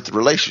come with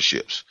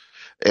relationships.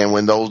 And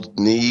when those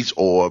needs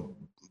or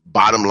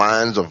bottom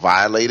lines are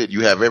violated,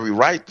 you have every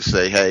right to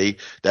say, hey,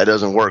 that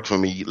doesn't work for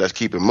me. Let's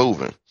keep it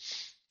moving.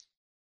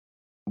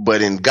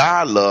 But in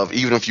God love,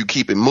 even if you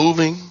keep it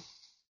moving,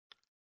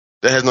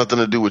 that has nothing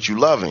to do with you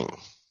loving.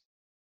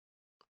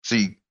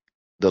 See,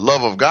 the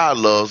love of God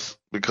loves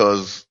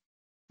because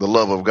the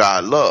love of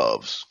God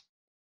loves.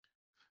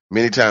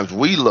 Many times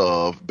we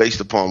love based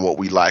upon what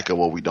we like or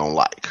what we don't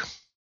like.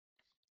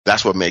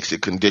 That's what makes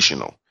it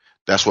conditional.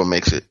 That's what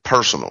makes it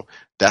personal.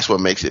 That's what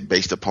makes it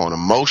based upon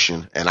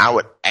emotion. And I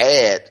would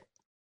add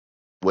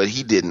what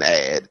he didn't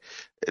add.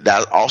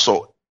 That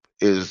also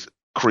is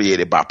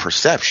created by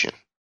perception.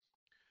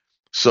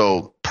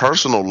 So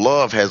personal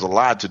love has a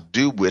lot to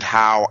do with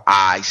how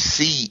I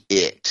see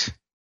it.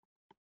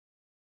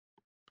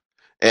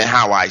 And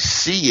how I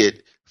see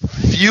it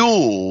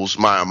fuels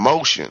my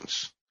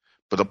emotions.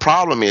 But the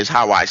problem is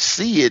how I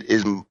see it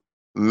is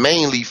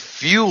mainly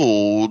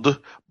fueled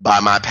by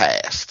my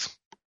past.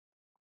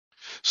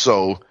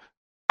 So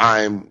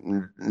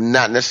I'm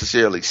not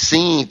necessarily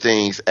seeing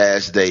things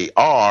as they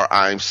are.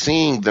 I'm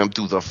seeing them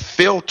through the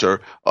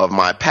filter of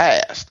my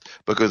past,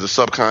 because the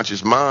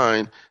subconscious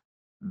mind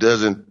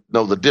doesn't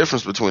know the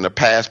difference between a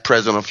past,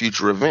 present, or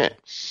future event.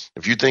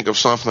 If you think of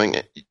something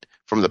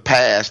from the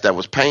past that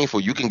was painful,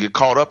 you can get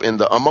caught up in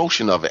the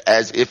emotion of it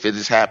as if it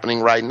is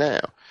happening right now.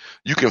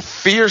 You can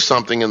fear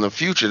something in the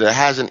future that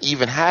hasn't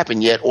even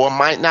happened yet or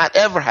might not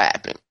ever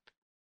happen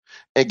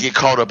and get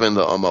caught up in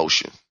the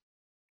emotion.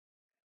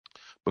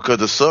 Because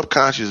the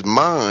subconscious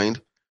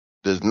mind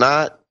does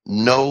not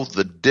know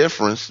the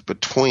difference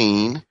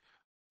between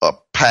a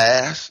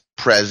past,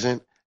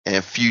 present,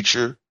 and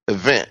future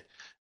event.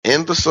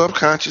 In the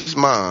subconscious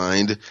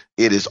mind,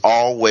 it is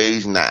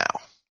always now.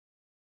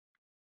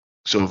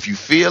 So if you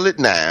feel it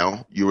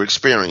now, you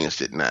experience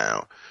it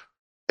now.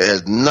 It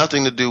has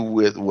nothing to do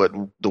with what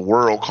the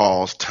world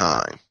calls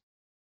time.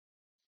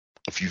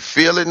 If you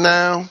feel it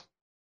now,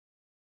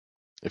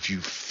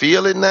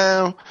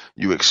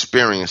 you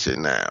experience it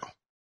now.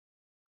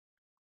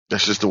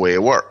 That's just the way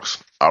it works.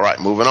 All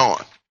right, moving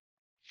on.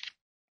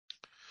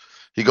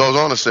 He goes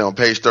on to say on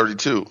page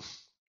 32,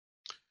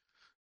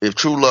 if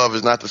true love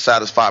is not to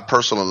satisfy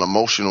personal and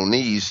emotional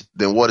needs,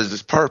 then what is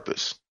its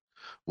purpose?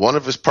 One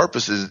of its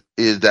purposes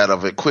is that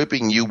of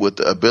equipping you with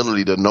the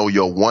ability to know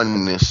your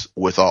oneness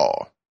with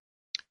all.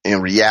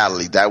 In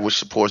reality, that which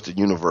supports the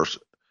universe,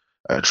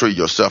 tree,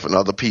 yourself, and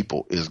other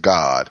people is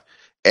God.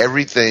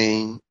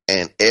 Everything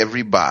and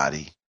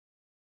everybody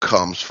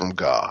comes from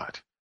God.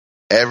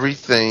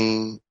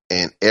 Everything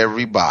and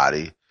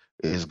everybody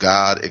is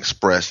God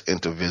expressed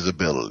into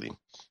visibility.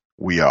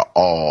 We are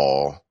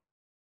all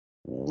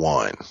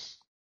one.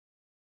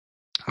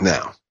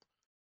 Now,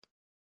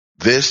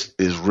 this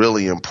is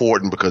really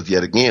important because,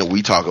 yet again,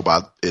 we talk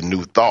about in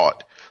New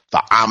Thought,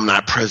 the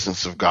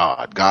omnipresence of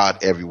God,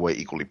 God everywhere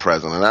equally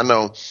present. And I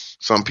know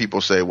some people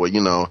say,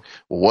 well,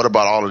 what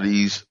about all of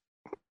these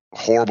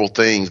horrible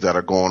things that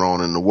are going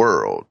on in the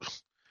world?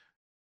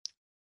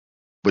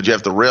 But you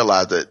have to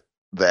realize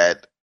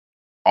that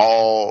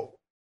all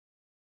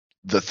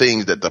the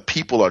things that the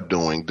people are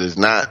doing does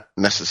not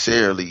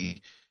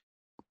necessarily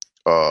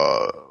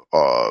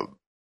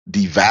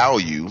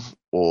devalue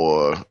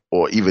or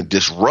even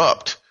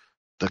disrupt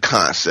the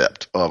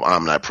concept of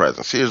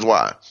omnipresence. Here's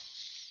why.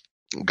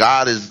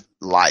 God is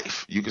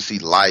life. You can see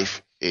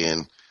life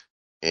in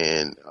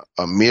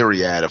a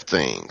myriad of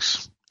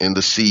things, in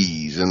the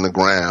seas, in the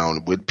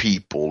ground, with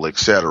people,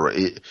 etc.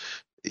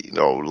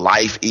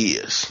 Life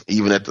is,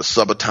 even at the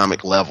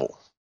subatomic level.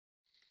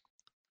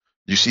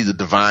 You see the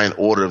divine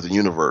order of the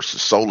universe, the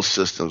solar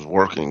systems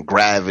working,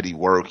 gravity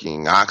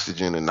working,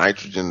 oxygen and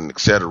nitrogen,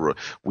 etc.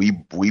 We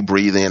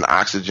breathe in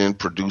oxygen,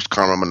 produce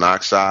carbon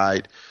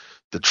monoxide.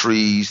 The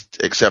trees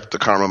accept the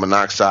carbon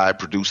monoxide,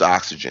 produce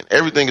oxygen.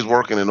 Everything is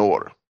working in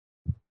order.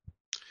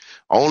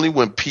 Only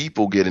when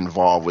people get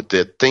involved with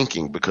their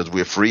thinking, because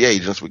we're free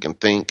agents, we can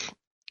think,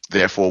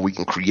 therefore we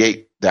can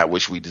create that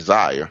which we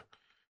desire.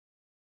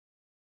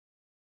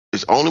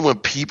 It's only when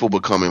people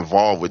become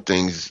involved with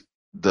things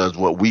does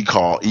what we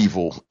call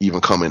evil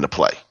even come into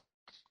play.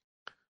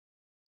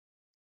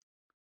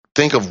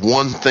 Think of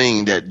one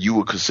thing that you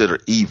would consider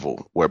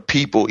evil, where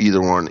people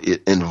either aren't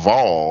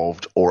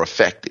involved or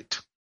affected.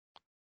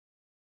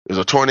 Is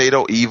a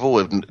tornado evil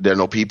if there are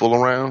no people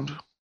around?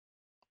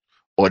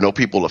 Or no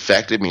people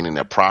affected, meaning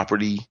their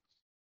property,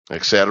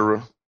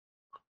 etc.?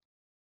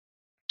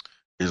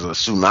 Is a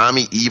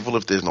tsunami evil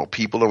if there's no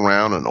people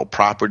around or no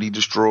property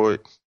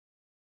destroyed?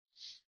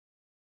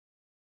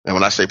 And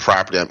when I say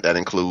property, that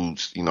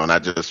includes,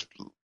 not just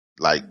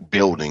like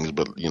buildings,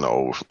 but,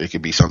 it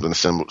could be something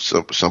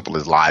simple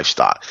as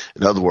livestock.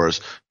 In other words,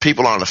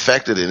 people aren't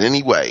affected in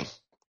any way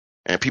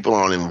and people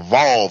aren't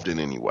involved in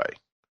any way.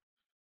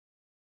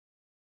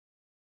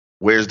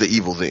 Where's the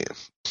evil then?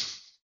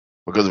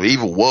 Because if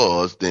evil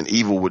was, then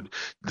evil would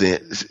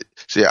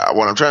see,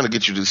 what I'm trying to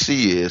get you to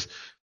see is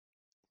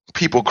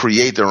people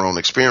create their own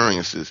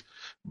experiences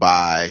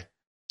by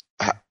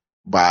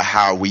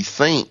how we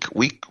think.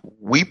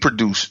 We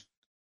produce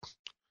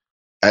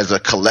as a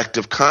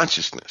collective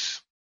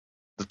consciousness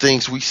the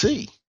things we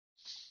see.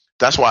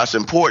 That's why it's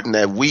important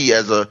that we,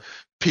 as a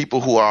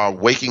people who are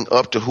waking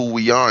up to who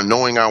we are and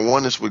knowing our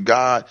oneness with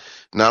God,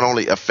 not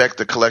only affect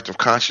the collective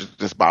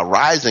consciousness by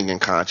rising in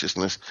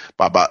consciousness,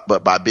 but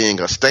by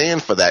being a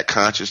stand for that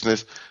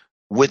consciousness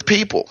with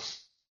people.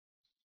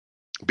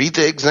 Be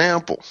the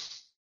example.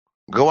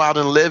 Go out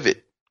and live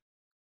it.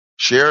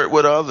 Share it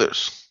with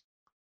others.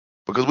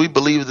 Because we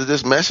believe that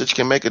this message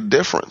can make a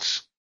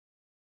difference.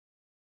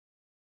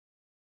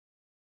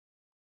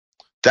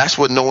 That's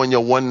what knowing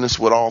your oneness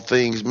with all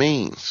things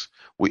means.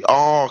 We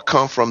all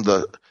come from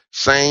the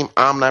same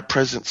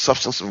omnipresent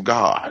substance of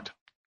God.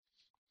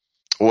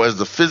 Or as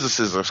the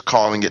physicists are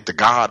calling it, the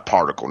God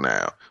particle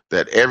now.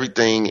 That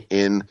everything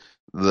in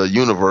the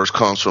universe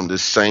comes from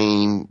this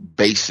same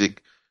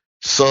basic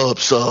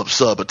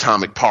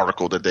subatomic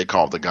particle that they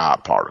call the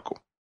God particle.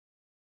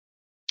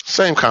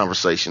 Same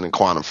conversation in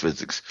quantum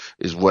physics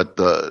is what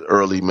the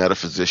early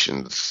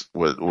metaphysicians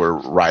were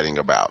writing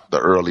about, the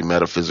early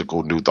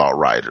metaphysical New Thought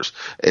writers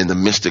and the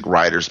mystic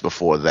writers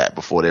before that,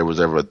 before there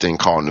was ever a thing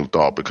called New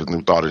Thought, because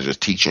New Thought is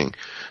just teaching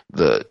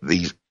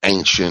these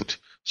ancient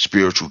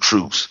spiritual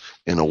truths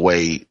in a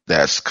way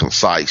that's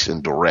concise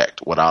and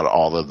direct without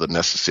all of the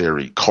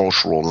necessary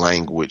cultural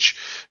language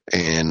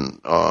and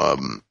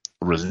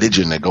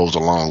religion that goes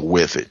along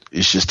with it.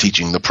 It's just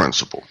teaching the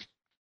principle.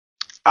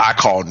 I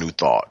call New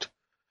Thought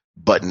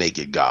Butt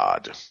Naked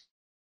God,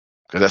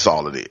 because that's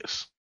all it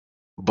is.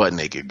 Butt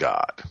Naked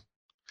God.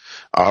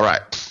 All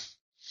right.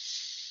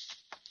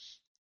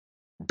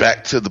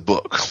 Back to the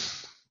book.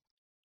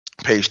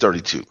 Page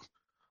 32.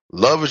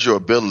 Love is your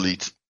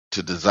ability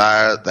to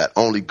desire that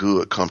only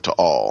good come to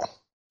all.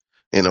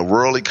 In a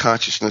worldly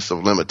consciousness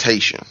of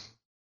limitation,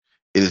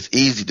 it is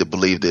easy to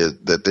believe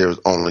that there is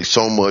only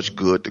so much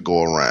good to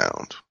go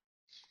around.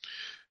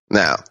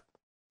 Now,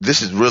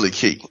 this is really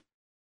key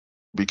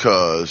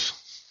because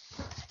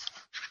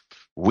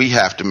we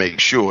have to make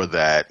sure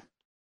that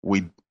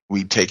we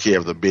take care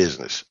of the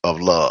business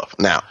of love.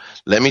 Now,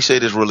 let me say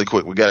this really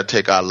quick. We got to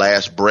take our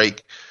last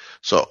break.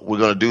 So we're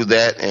going to do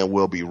that, and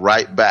we'll be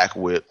right back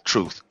with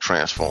Truth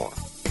Transformed.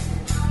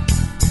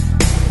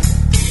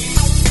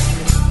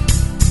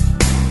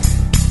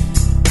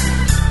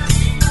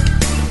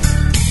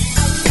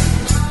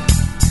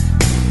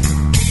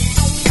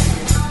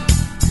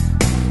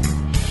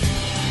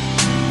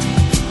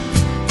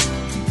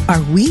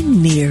 Are we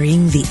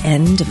nearing the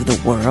end of the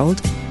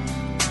world?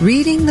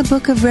 Reading the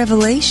book of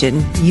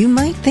Revelation, you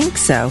might think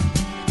so,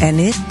 and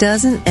it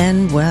doesn't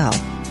end well.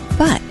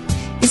 But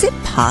is it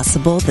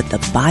possible that the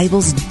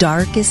Bible's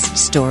darkest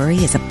story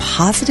is a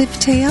positive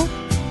tale?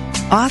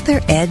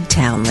 Author Ed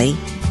Townley,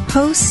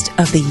 host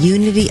of the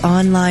Unity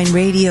online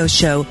radio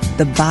show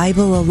The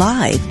Bible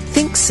Alive,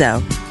 thinks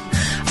so.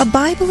 A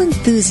Bible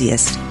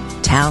enthusiast,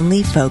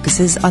 Townley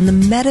focuses on the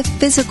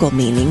metaphysical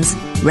meanings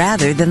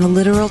rather than the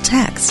literal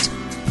text.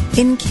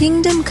 In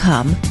Kingdom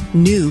Come,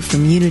 new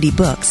from Unity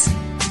Books,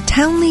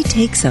 Townley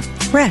takes a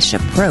fresh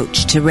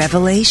approach to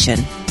Revelation.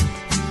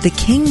 The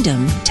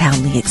kingdom,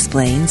 Townley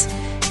explains,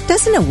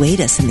 doesn't await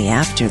us in the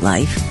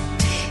afterlife.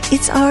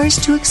 It's ours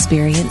to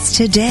experience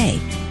today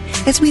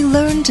as we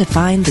learn to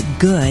find the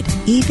good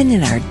even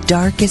in our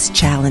darkest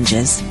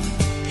challenges.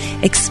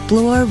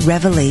 Explore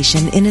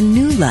Revelation in a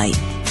new light.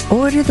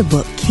 Order the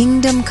book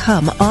Kingdom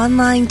Come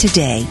online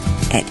today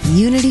at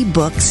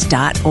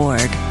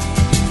unitybooks.org.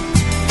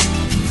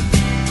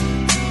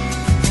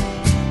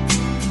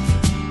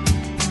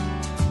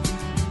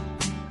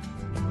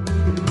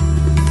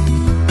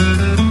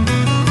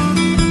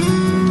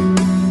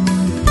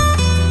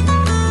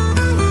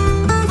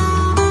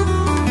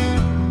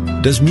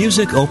 Does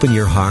music open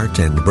your heart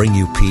and bring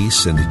you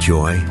peace and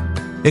joy?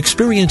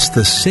 Experience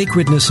the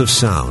sacredness of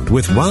sound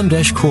with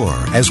Ramdesh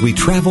Kaur as we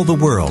travel the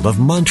world of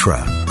mantra,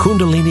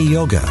 Kundalini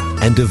yoga,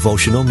 and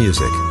devotional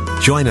music.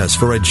 Join us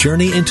for a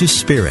journey into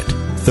spirit,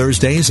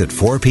 Thursdays at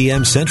 4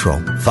 p.m.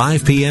 Central,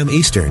 5 p.m.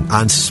 Eastern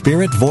on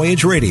Spirit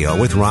Voyage Radio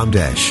with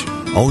Ramdesh.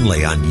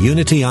 Only on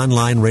Unity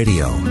Online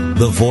Radio,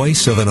 the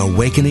voice of an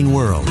awakening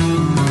world.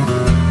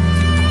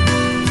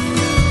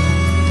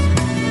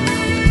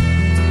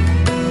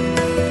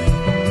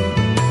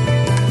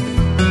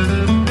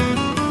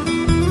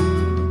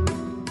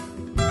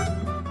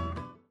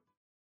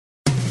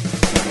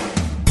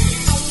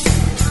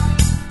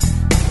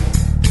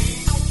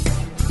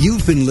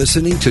 You've been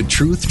listening to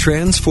Truth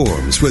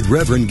Transforms with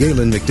Reverend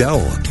Galen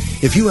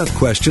McDowell. If you have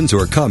questions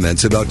or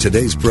comments about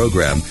today's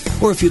program,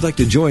 or if you'd like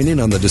to join in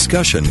on the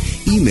discussion,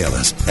 email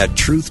us at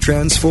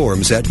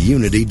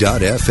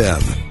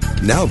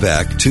truthtransforms@unity.fm. Now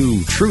back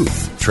to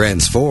Truth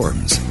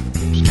Transforms.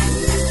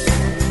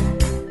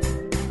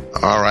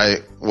 All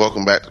right.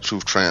 Welcome back to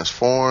Truth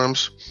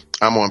Transforms.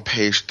 I'm on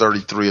page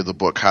 33 of the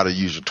book, How to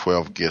Use Your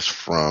 12 Gifts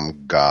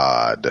from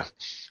God.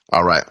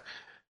 All right.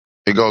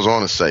 It goes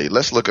on to say,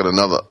 let's look at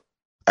another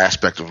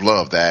aspect of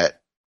love, that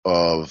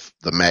of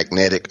the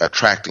magnetic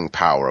attracting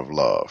power of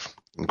love,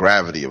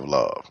 gravity of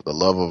love. The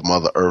love of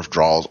Mother Earth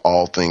draws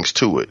all things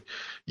to it.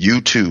 You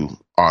too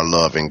are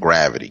love and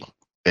gravity,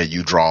 and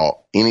you draw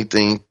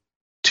anything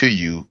to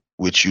you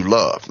which you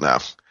love. Now,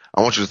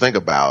 I want you to think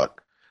about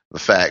the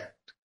fact,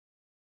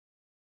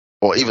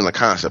 or even the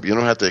concept. You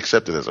don't have to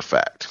accept it as a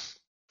fact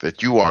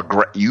that you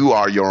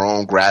are your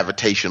own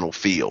gravitational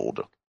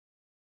field.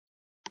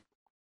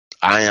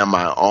 I am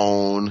my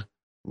own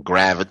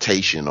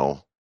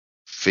gravitational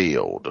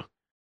field.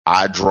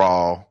 I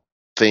draw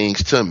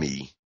things to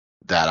me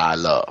that I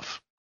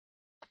love.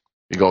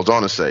 He goes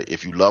on to say,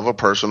 if you love a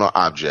person or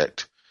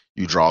object,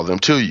 you draw them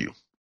to you.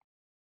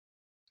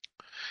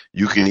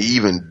 You can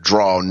even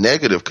draw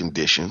negative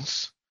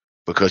conditions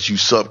because you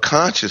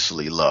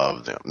subconsciously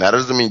love them. Now, that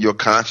doesn't mean you're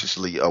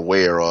consciously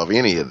aware of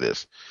any of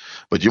this,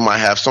 but you might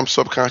have some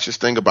subconscious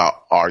thing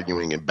about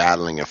arguing and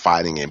battling and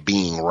fighting and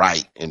being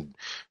right, and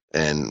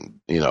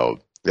you know,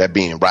 that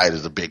being right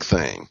is a big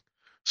thing.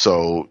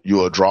 So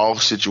you'll draw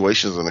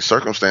situations and the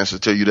circumstances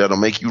to you that'll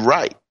make you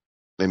right.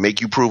 They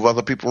make you prove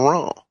other people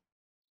wrong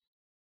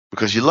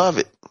because you love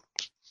it.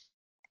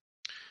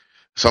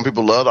 Some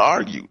people love to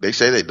argue. They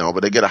say they don't,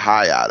 but they get a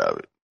high out of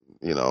it.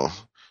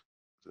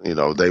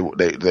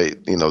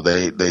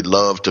 They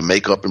love to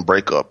make up and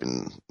break up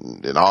and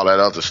all that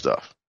other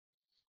stuff.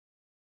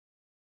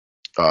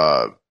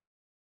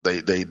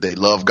 They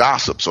love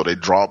gossip, so they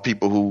draw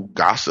people who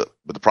gossip.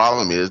 But the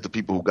problem is the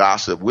people who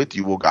gossip with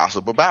you will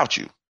gossip about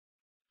you.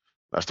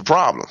 That's the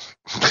problem.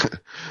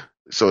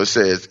 So it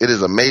says, it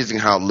is amazing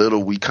how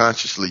little we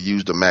consciously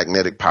use the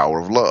magnetic power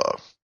of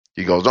love.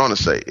 He goes on to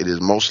say, it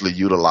is mostly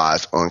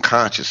utilized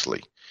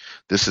unconsciously.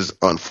 This is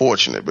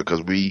unfortunate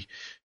because we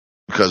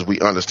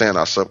understand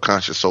our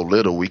subconscious so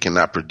little, we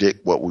cannot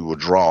predict what we will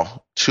draw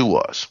to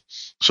us.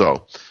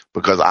 So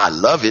because I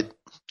love it,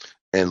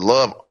 and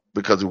love,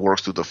 because it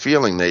works through the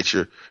feeling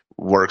nature,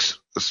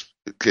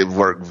 can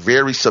work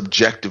very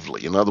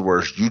subjectively. In other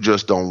words, you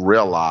just don't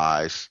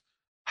realize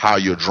how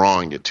you're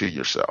drawing it to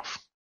yourself.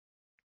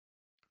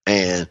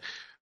 And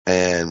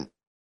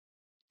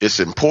it's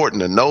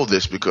important to know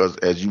this, because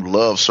as you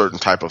love certain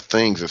type of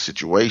things and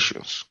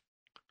situations,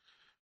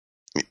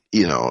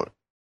 you know,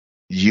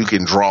 you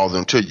can draw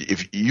them to you.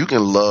 If you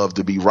can love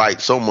to be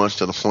right so much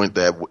to the point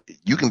that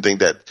you can think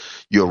that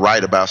you're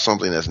right about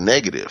something that's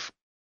negative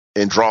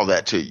and draw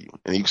that to you.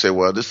 And you can say,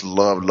 well, this is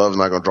love. Love's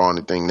not going to draw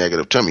anything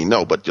negative to me.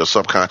 No, but your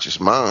subconscious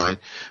mind,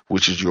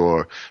 which is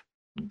your,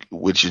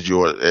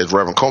 as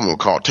Reverend Coleman would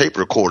call it, tape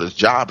recorder's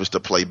job, is to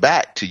play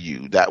back to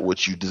you that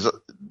which you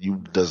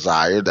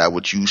desire, that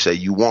which you say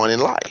you want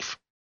in life.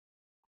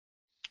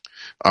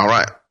 All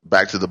right,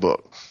 back to the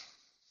book.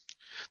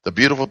 The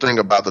beautiful thing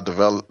about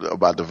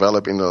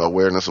developing the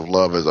awareness of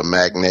love as a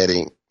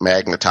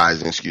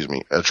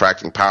magnetizing,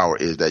 attracting power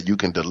is that you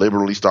can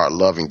deliberately start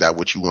loving that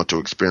which you want to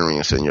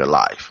experience in your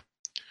life.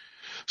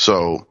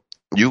 So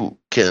you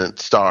can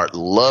start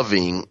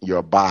loving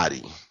your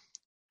body.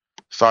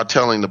 Start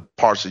telling the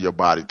parts of your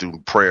body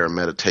through prayer and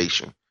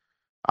meditation.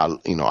 I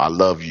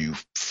love you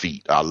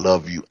feet. I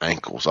love you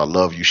ankles. I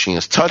love you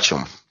shins. Touch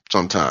them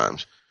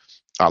sometimes.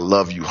 I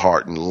love you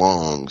heart and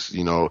lungs.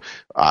 You know,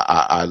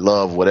 I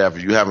love whatever.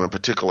 You having a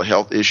particular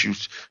health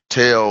issues,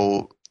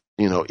 tell,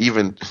 you know,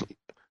 even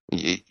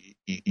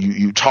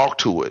you talk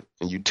to it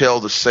and you tell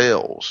the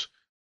cells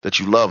that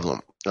you love them.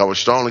 I would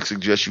strongly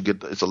suggest you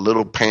get, it's a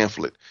little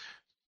pamphlet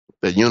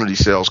that Unity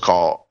Sales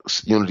called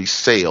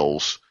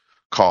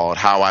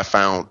How I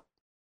Found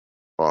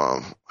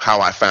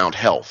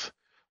Health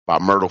by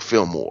Myrtle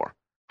Fillmore.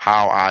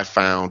 How I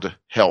Found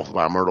Health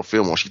by Myrtle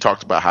Fillmore. She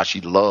talked about how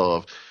she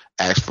loved,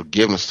 asked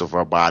forgiveness of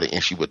her body,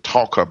 and she would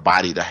talk her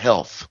body to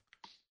health.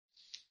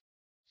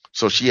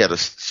 So she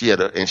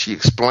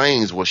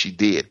explains what she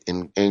did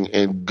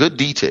in good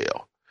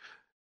detail.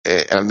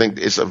 And I think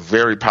it's a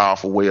very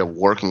powerful way of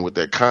working with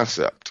that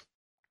concept.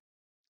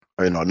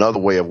 You know, another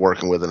way of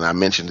working with it, and I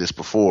mentioned this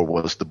before,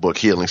 was the book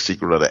Healing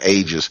Secret of the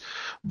Ages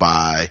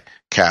by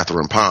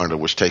Catherine Ponder,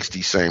 which takes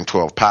these same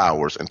 12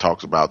 powers and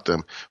talks about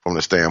them from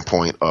the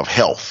standpoint of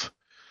health.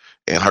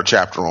 And her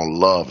chapter on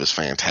love is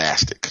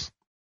fantastic.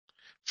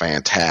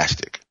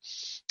 Fantastic.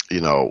 You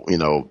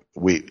know,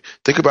 we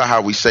think about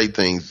how we say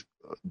things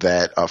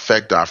that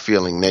affect our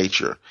feeling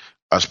nature,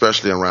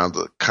 especially around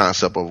the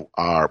concept of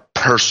our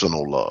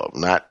personal love,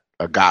 not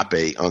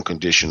agape,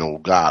 unconditional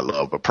God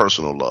love, but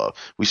personal love.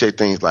 We say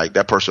things like,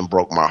 that person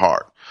broke my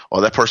heart,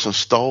 or that person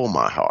stole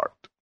my heart,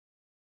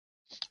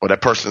 or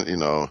that person, you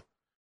know,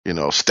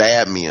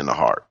 stabbed me in the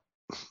heart.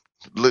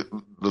 The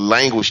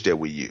language that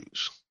we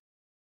use.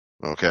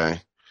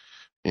 Okay.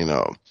 You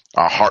know,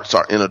 our hearts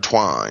are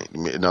intertwined.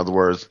 In other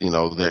words, you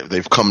know,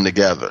 they've come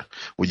together.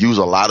 We use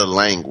a lot of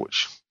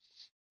language,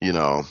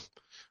 and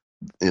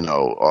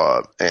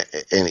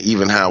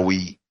even how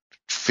we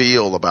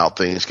feel about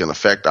things can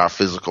affect our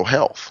physical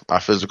health,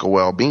 our physical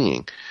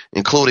well-being,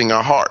 including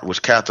our heart,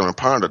 which Catherine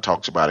Ponder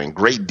talks about in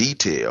great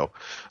detail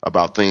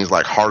about things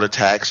like heart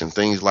attacks and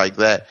things like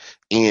that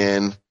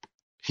in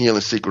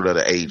Healing Secret of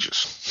the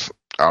Ages.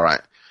 All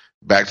right,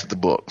 back to the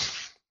book.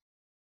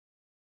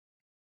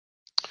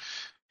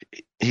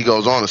 He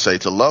goes on to say,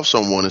 to love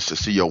someone is to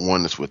see your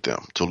oneness with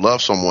them. To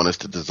love someone is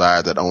to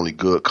desire that only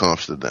good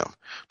comes to them.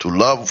 To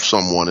love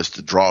someone is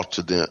to draw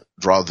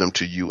them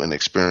to you and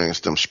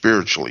experience them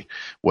spiritually,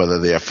 whether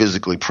they are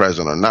physically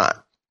present or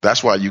not.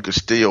 That's why you can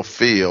still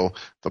feel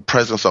the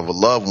presence of a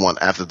loved one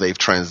after they've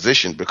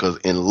transitioned, because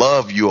in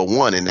love, you are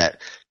one, and that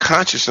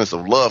consciousness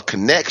of love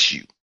connects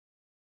you.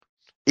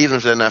 Even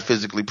if they're not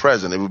physically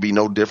present, it would be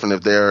no different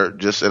if they're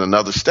just in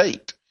another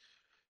state.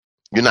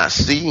 You're not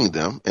seeing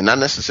them and not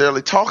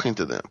necessarily talking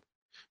to them,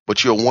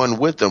 but you're one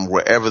with them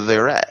wherever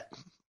they're at.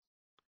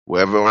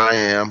 Wherever I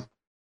am,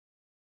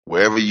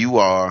 wherever you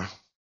are,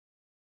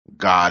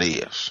 God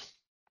is.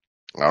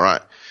 All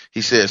right. He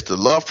says to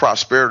love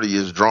prosperity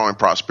is drawing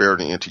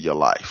prosperity into your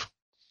life.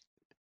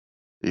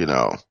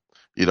 As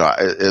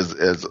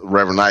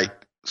Reverend Knight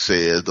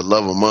says, the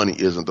love of money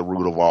isn't the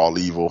root of all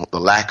evil. The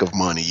lack of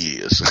money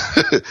is.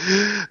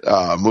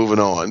 Moving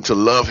on. To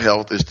love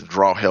health is to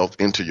draw health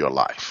into your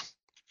life.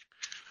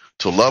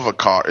 To love a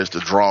car is to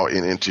draw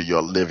it into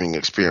your living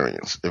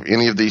experience. If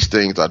any of these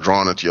things are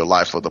drawn into your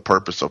life for the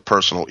purpose of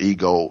personal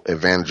ego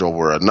advantage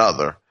over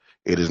another,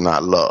 it is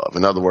not love.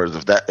 In other words,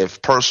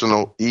 if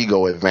personal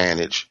ego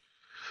advantage,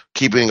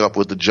 keeping up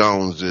with the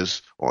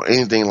Joneses, or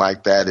anything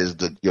like that is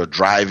your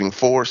driving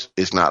force,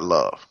 it's not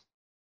love.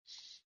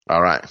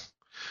 All right.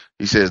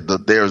 He says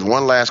that there is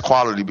one last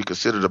quality to be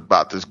considered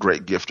about this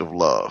great gift of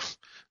love.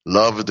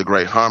 Love is the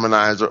great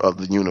harmonizer of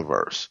the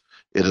universe.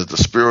 It is the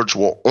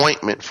spiritual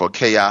ointment for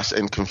chaos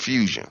and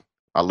confusion.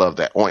 I love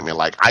that ointment,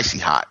 like Icy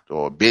Hot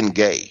or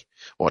Bengay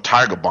or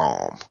Tiger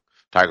Balm.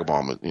 Tiger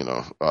Balm is,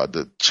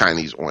 the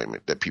Chinese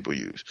ointment that people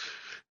use.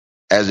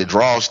 As it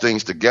draws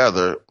things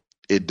together,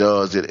 it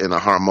does it in a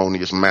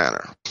harmonious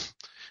manner.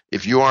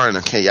 If you are in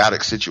a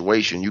chaotic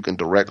situation, you can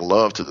direct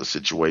love to the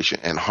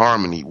situation and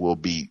harmony will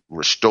be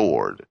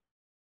restored.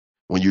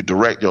 When you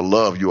direct your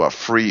love, you are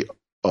free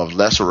of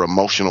lesser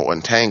emotional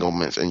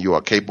entanglements and you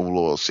are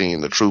capable of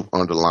seeing the truth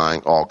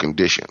underlying all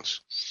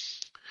conditions.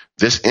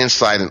 This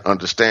insight and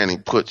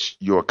understanding puts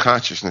your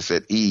consciousness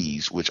at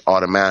ease, which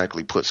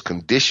automatically puts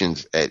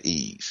conditions at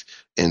ease.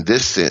 In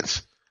this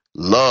sense,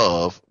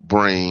 love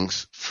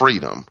brings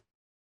freedom.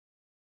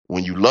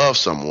 When you love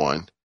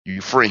someone,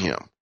 you free him.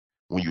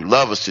 When you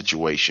love a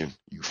situation,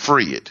 you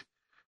free it.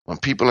 When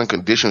people and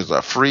conditions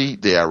are free,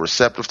 they are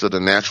receptive to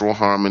the natural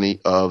harmony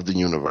of the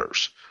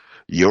universe.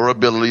 Your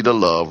ability to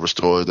love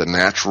restores the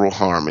natural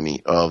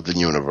harmony of the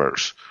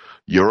universe.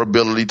 Your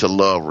ability to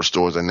love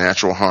restores a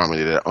natural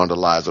harmony that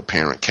underlies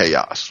apparent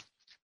chaos.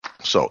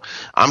 So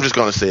I'm just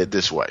going to say it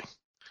this way.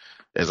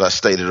 As I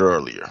stated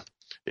earlier,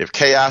 if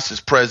chaos is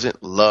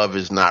present, love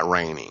is not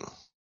reigning.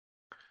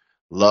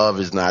 Love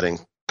is not in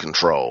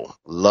control.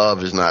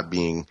 Love is not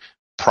being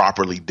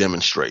properly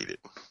demonstrated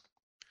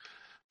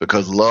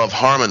because love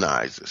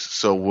harmonizes.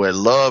 So where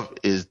love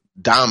is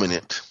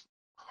dominant,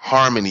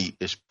 harmony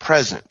is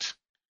present.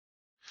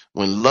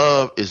 When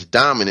love is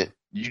dominant,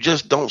 you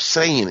just don't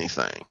say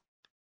anything.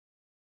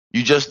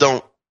 You just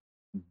don't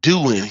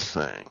do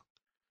anything.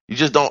 You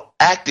just don't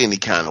act any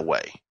kind of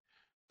way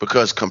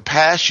because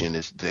compassion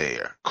is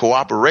there.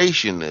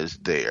 Cooperation is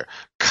there.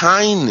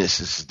 Kindness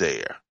is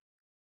there.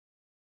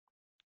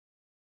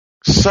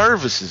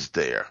 Service is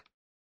there.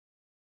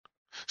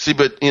 See,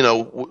 but,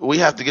 we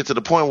have to get to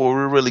the point where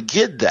we really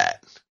get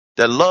that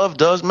love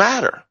does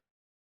matter.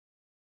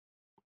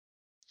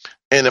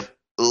 And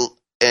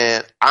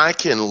I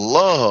can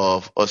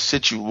love a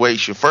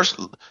situation, first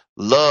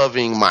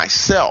loving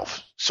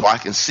myself so I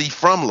can see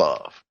from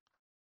love,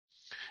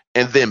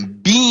 and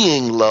then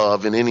being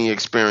love in any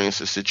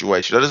experience or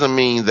situation. That doesn't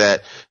mean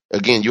that,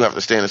 again, you have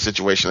to stay in a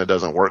situation that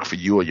doesn't work for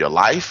you or your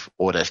life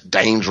or that's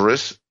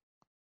dangerous.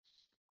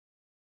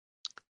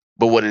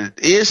 But what it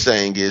is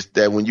saying is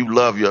that when you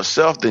love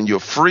yourself, then you're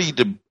free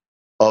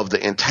of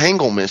the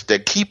entanglements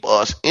that keep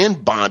us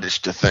in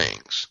bondage to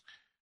things.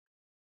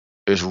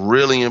 It's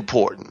really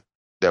important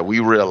that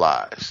we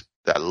realize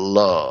that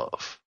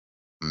love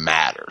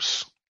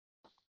matters.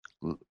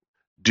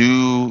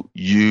 Do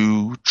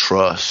you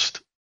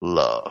trust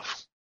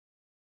love?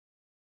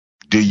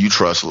 Do you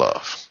trust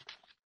love?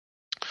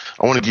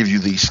 I want to give you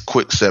these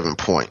quick 7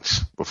 points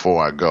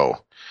before I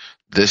go.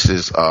 This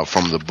is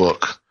from the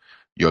book,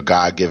 Your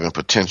God-Given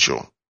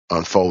Potential,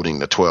 Unfolding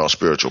the 12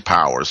 Spiritual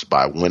Powers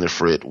by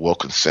Winifred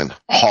Wilkinson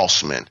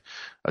Hausman.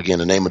 Again,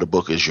 the name of the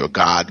book is Your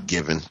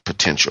God-Given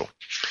Potential.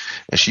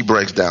 And she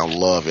breaks down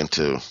love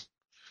into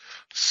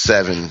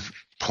 7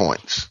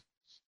 points.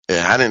 And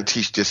I didn't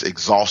teach this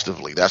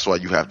exhaustively. That's why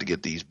you have to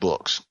get these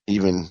books.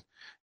 Even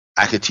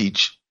I could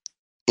teach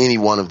any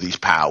one of these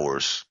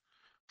powers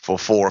for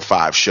 4 or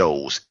 5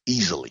 shows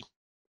easily,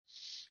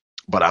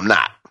 but I'm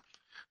not.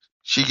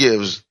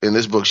 In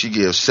this book, she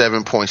gives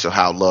 7 points of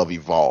how love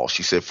evolves.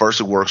 She said,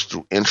 first, it works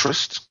through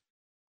interest.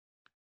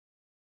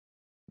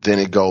 Then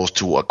it goes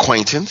to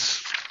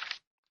acquaintance.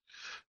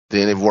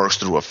 Then it works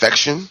through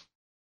affection.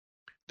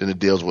 Then it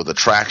deals with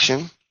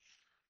attraction.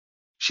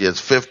 She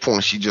has 5th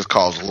point she just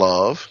calls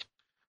love.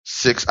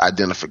 6,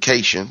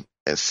 identification.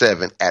 And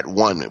 7, at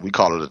one-ment. We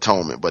call it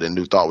atonement, but in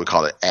New Thought, we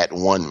call it at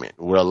one-ment.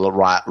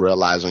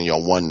 Realizing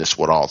your oneness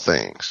with all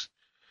things.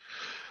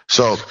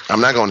 So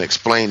I'm not going to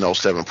explain those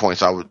 7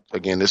 points.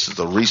 Again, this is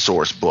a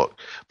resource book,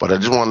 but I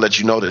just want to let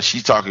you know that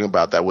she's talking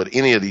about that with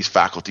any of these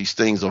faculties,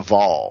 things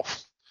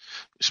evolve.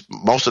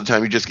 Most of the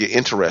time you just get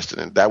interested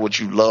in that. What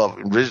you love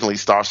originally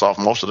starts off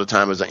most of the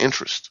time as an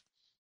interest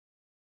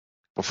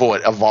before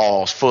it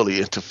evolves fully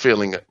into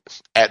feeling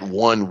at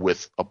one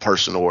with a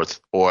person or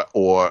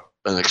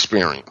an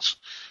experience.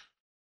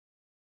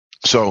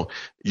 So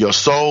your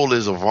soul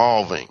is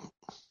evolving.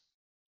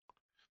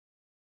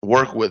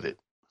 Work with it.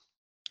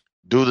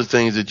 Do the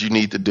things that you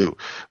need to do,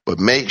 but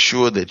make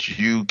sure that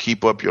you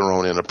keep up your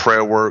own inner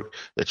prayer work,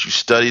 that you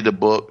study the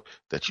book,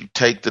 that you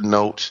take the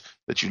notes,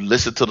 that you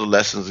listen to the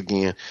lessons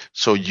again,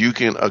 so you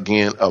can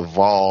again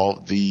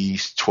evolve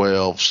these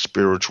 12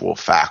 spiritual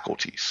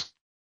faculties.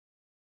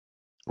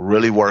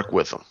 Really work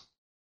with them,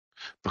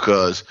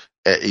 because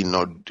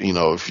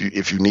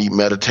if you need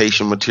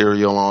meditation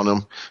material on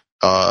them,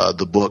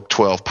 the book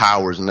 12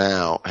 Powers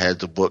Now has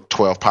the book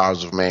 12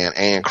 Powers of Man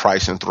and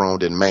Christ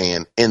Enthroned in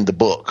Man in the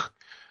book.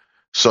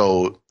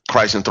 So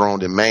Christ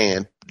Enthroned in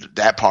Man,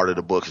 that part of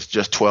the book is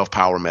just 12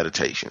 power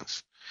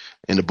meditations.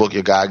 In the book,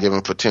 Your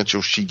God-Given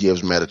Potential, she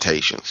gives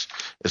meditations.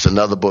 It's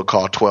another book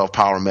called 12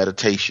 Power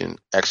Meditation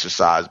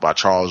Exercise by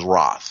Charles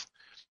Roth.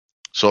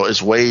 So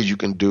it's ways you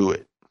can do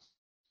it.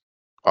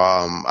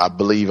 I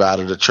believe out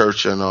of the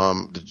church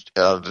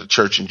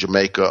in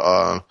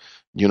Jamaica,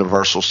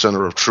 Universal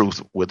Center of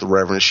Truth, with the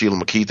Reverend Sheila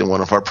McKeith, and one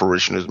of her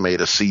parishioners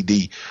made a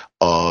CD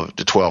of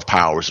the 12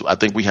 Powers. I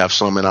think we have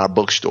some in our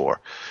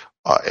bookstore,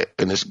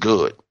 and it's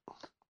good.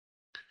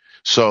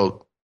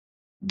 So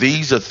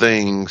these are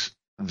things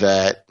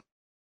that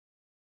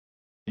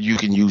you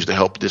can use to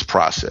help this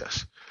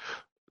process.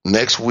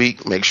 Next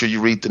week, make sure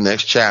you read the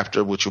next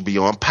chapter, which will be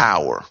on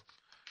power.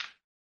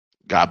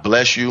 God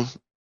bless you,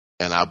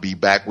 and I'll be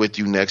back with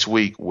you next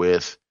week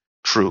with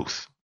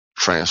Truth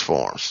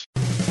Transforms.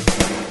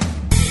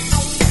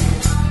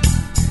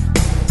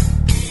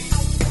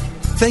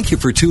 Thank you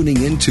for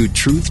tuning in to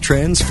Truth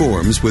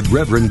Transforms with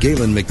Reverend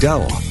Galen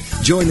McDowell.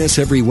 Join us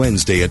every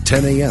Wednesday at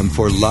 10 a.m.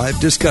 for live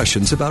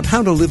discussions about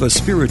how to live a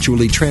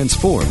spiritually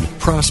transformed,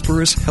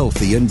 prosperous,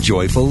 healthy, and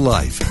joyful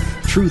life.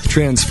 Truth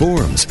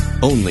Transforms,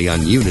 only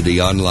on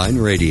Unity Online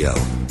Radio.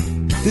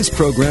 This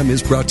program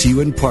is brought to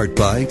you in part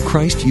by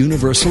Christ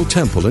Universal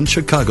Temple in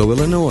Chicago,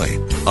 Illinois.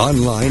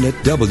 Online at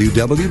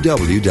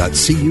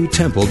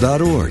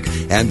www.cutemple.org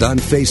and on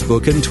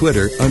Facebook and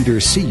Twitter under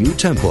CU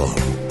Temple.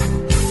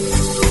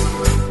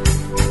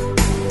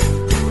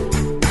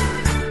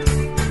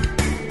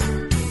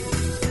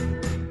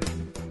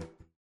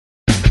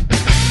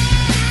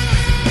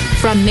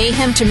 From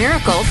mayhem to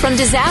miracle, from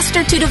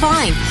disaster to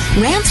divine,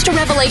 Rants to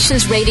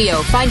Revelations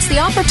Radio finds the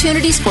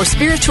opportunities for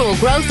spiritual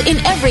growth in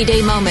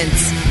everyday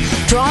moments.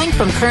 Drawing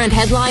from current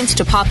headlines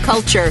to pop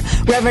culture,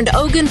 Reverend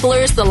Ogun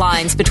blurs the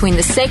lines between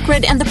the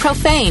sacred and the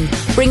profane,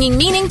 bringing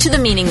meaning to the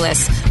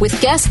meaningless,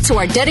 with guests who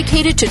are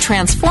dedicated to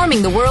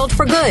transforming the world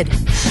for good.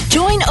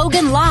 Join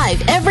Ogun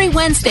live every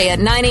Wednesday at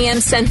 9 a.m.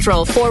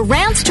 Central for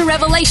Rants to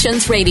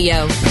Revelations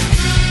Radio.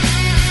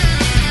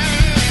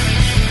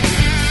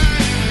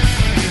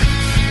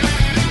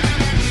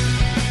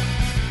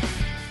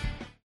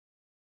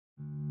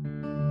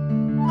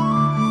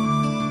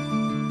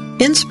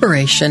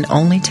 Inspiration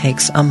only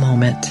takes a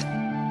moment.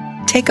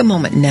 Take a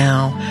moment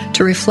now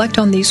to reflect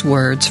on these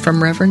words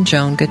from Reverend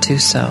Joan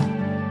Gattuso.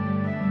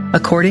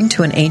 According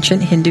to an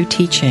ancient Hindu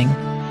teaching,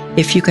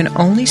 if you can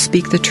only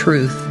speak the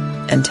truth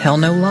and tell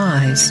no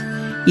lies,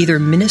 either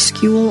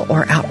minuscule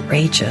or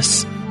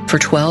outrageous, for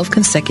 12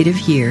 consecutive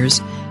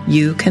years,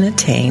 you can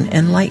attain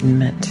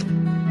enlightenment.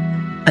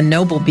 A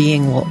noble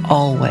being will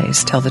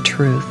always tell the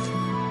truth.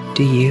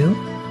 Do you?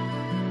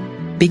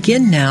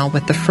 Begin now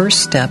with the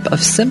first step of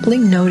simply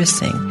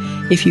noticing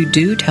if you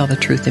do tell the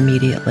truth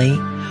immediately,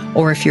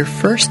 or if your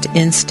first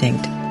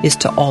instinct is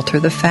to alter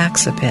the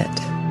facts a bit.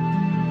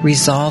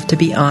 Resolve to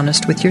be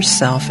honest with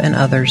yourself and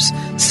others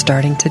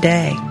starting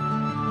today.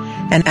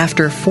 And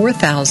after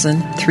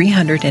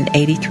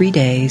 4,383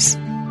 days,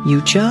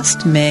 you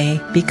just may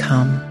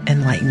become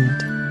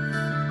enlightened.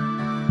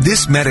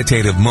 This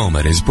meditative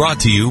moment is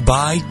brought to you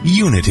by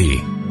Unity.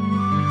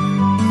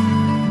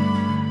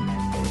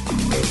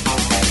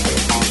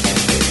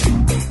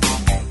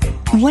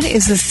 What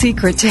is the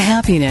secret to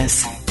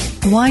happiness?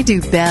 Why do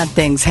bad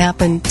things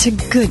happen to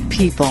good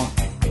people?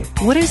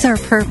 What is our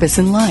purpose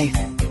in life?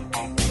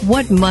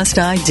 What must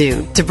I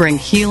do to bring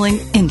healing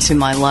into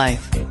my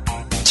life?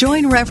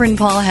 Join Reverend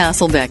Paul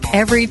Hasselbeck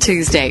every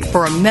Tuesday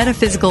for a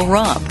metaphysical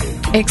romp.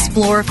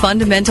 Explore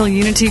fundamental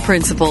unity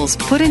principles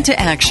put into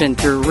action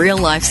through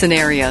real-life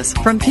scenarios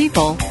from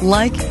people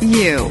like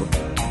you.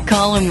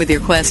 Call him with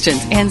your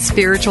questions and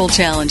spiritual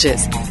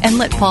challenges, and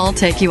let Paul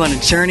take you on a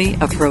journey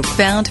of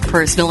profound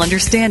personal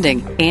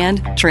understanding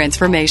and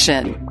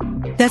transformation.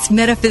 That's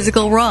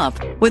Metaphysical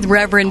Romp with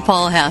Reverend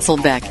Paul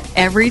Hasselbeck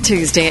every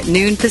Tuesday at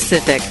noon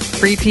Pacific,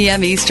 3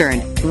 p.m.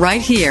 Eastern,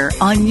 right here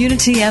on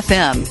Unity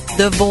FM,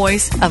 the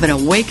voice of an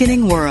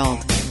awakening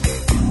world.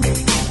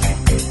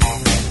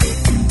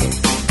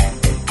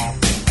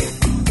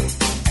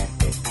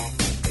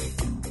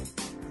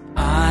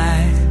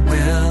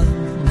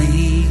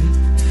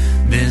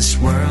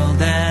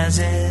 World as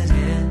it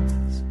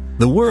is.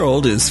 The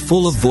world is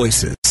full of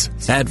voices,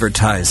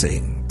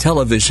 advertising,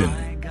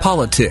 television,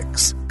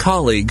 politics,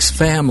 colleagues,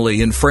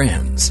 family, and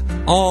friends.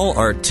 All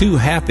are too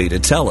happy to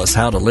tell us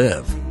how to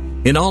live.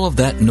 In all of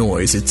that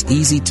noise, it's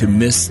easy to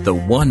miss the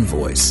one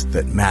voice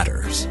that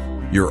matters,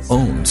 your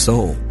own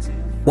soul.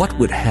 What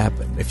would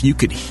happen if you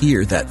could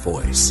hear that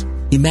voice?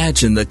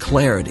 Imagine the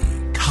clarity,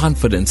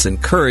 confidence,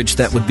 and courage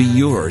that would be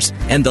yours,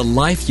 and the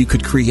life you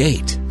could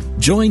create.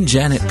 Join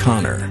Janet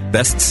Connor,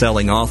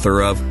 best-selling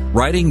author of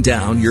Writing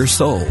Down Your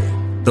Soul,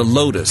 The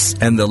Lotus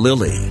and the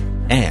Lily,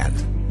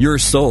 and Your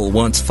Soul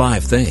Wants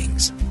 5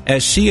 Things,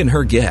 as she and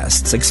her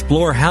guests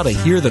explore how to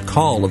hear the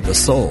call of the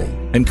soul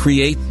and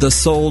create the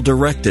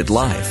soul-directed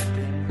life.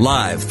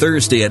 Live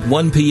Thursday at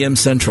 1 p.m.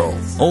 Central,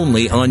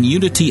 only on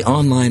Unity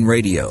Online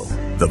Radio,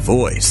 the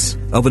voice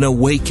of an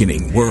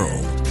awakening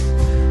world.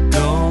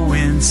 Go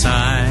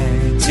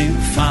inside to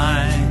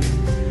find.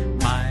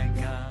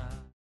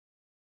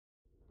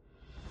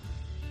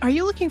 Are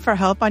you looking for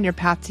help on your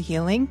path to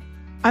healing?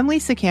 I'm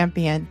Lisa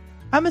Campion.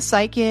 I'm a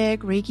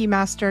psychic, Reiki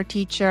master,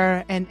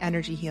 teacher, and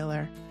energy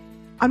healer.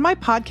 On my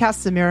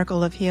podcast, The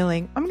Miracle of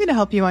Healing, I'm going to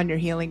help you on your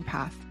healing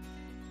path.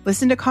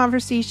 Listen to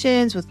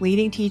conversations with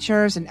leading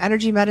teachers in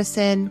energy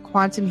medicine,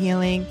 quantum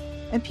healing,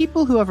 and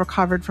people who have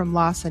recovered from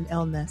loss and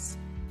illness.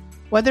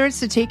 Whether it's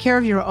to take care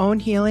of your own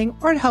healing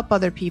or to help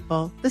other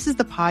people, this is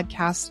the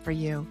podcast for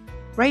you,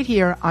 right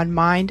here on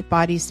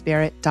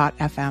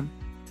mindbodyspirit.fm.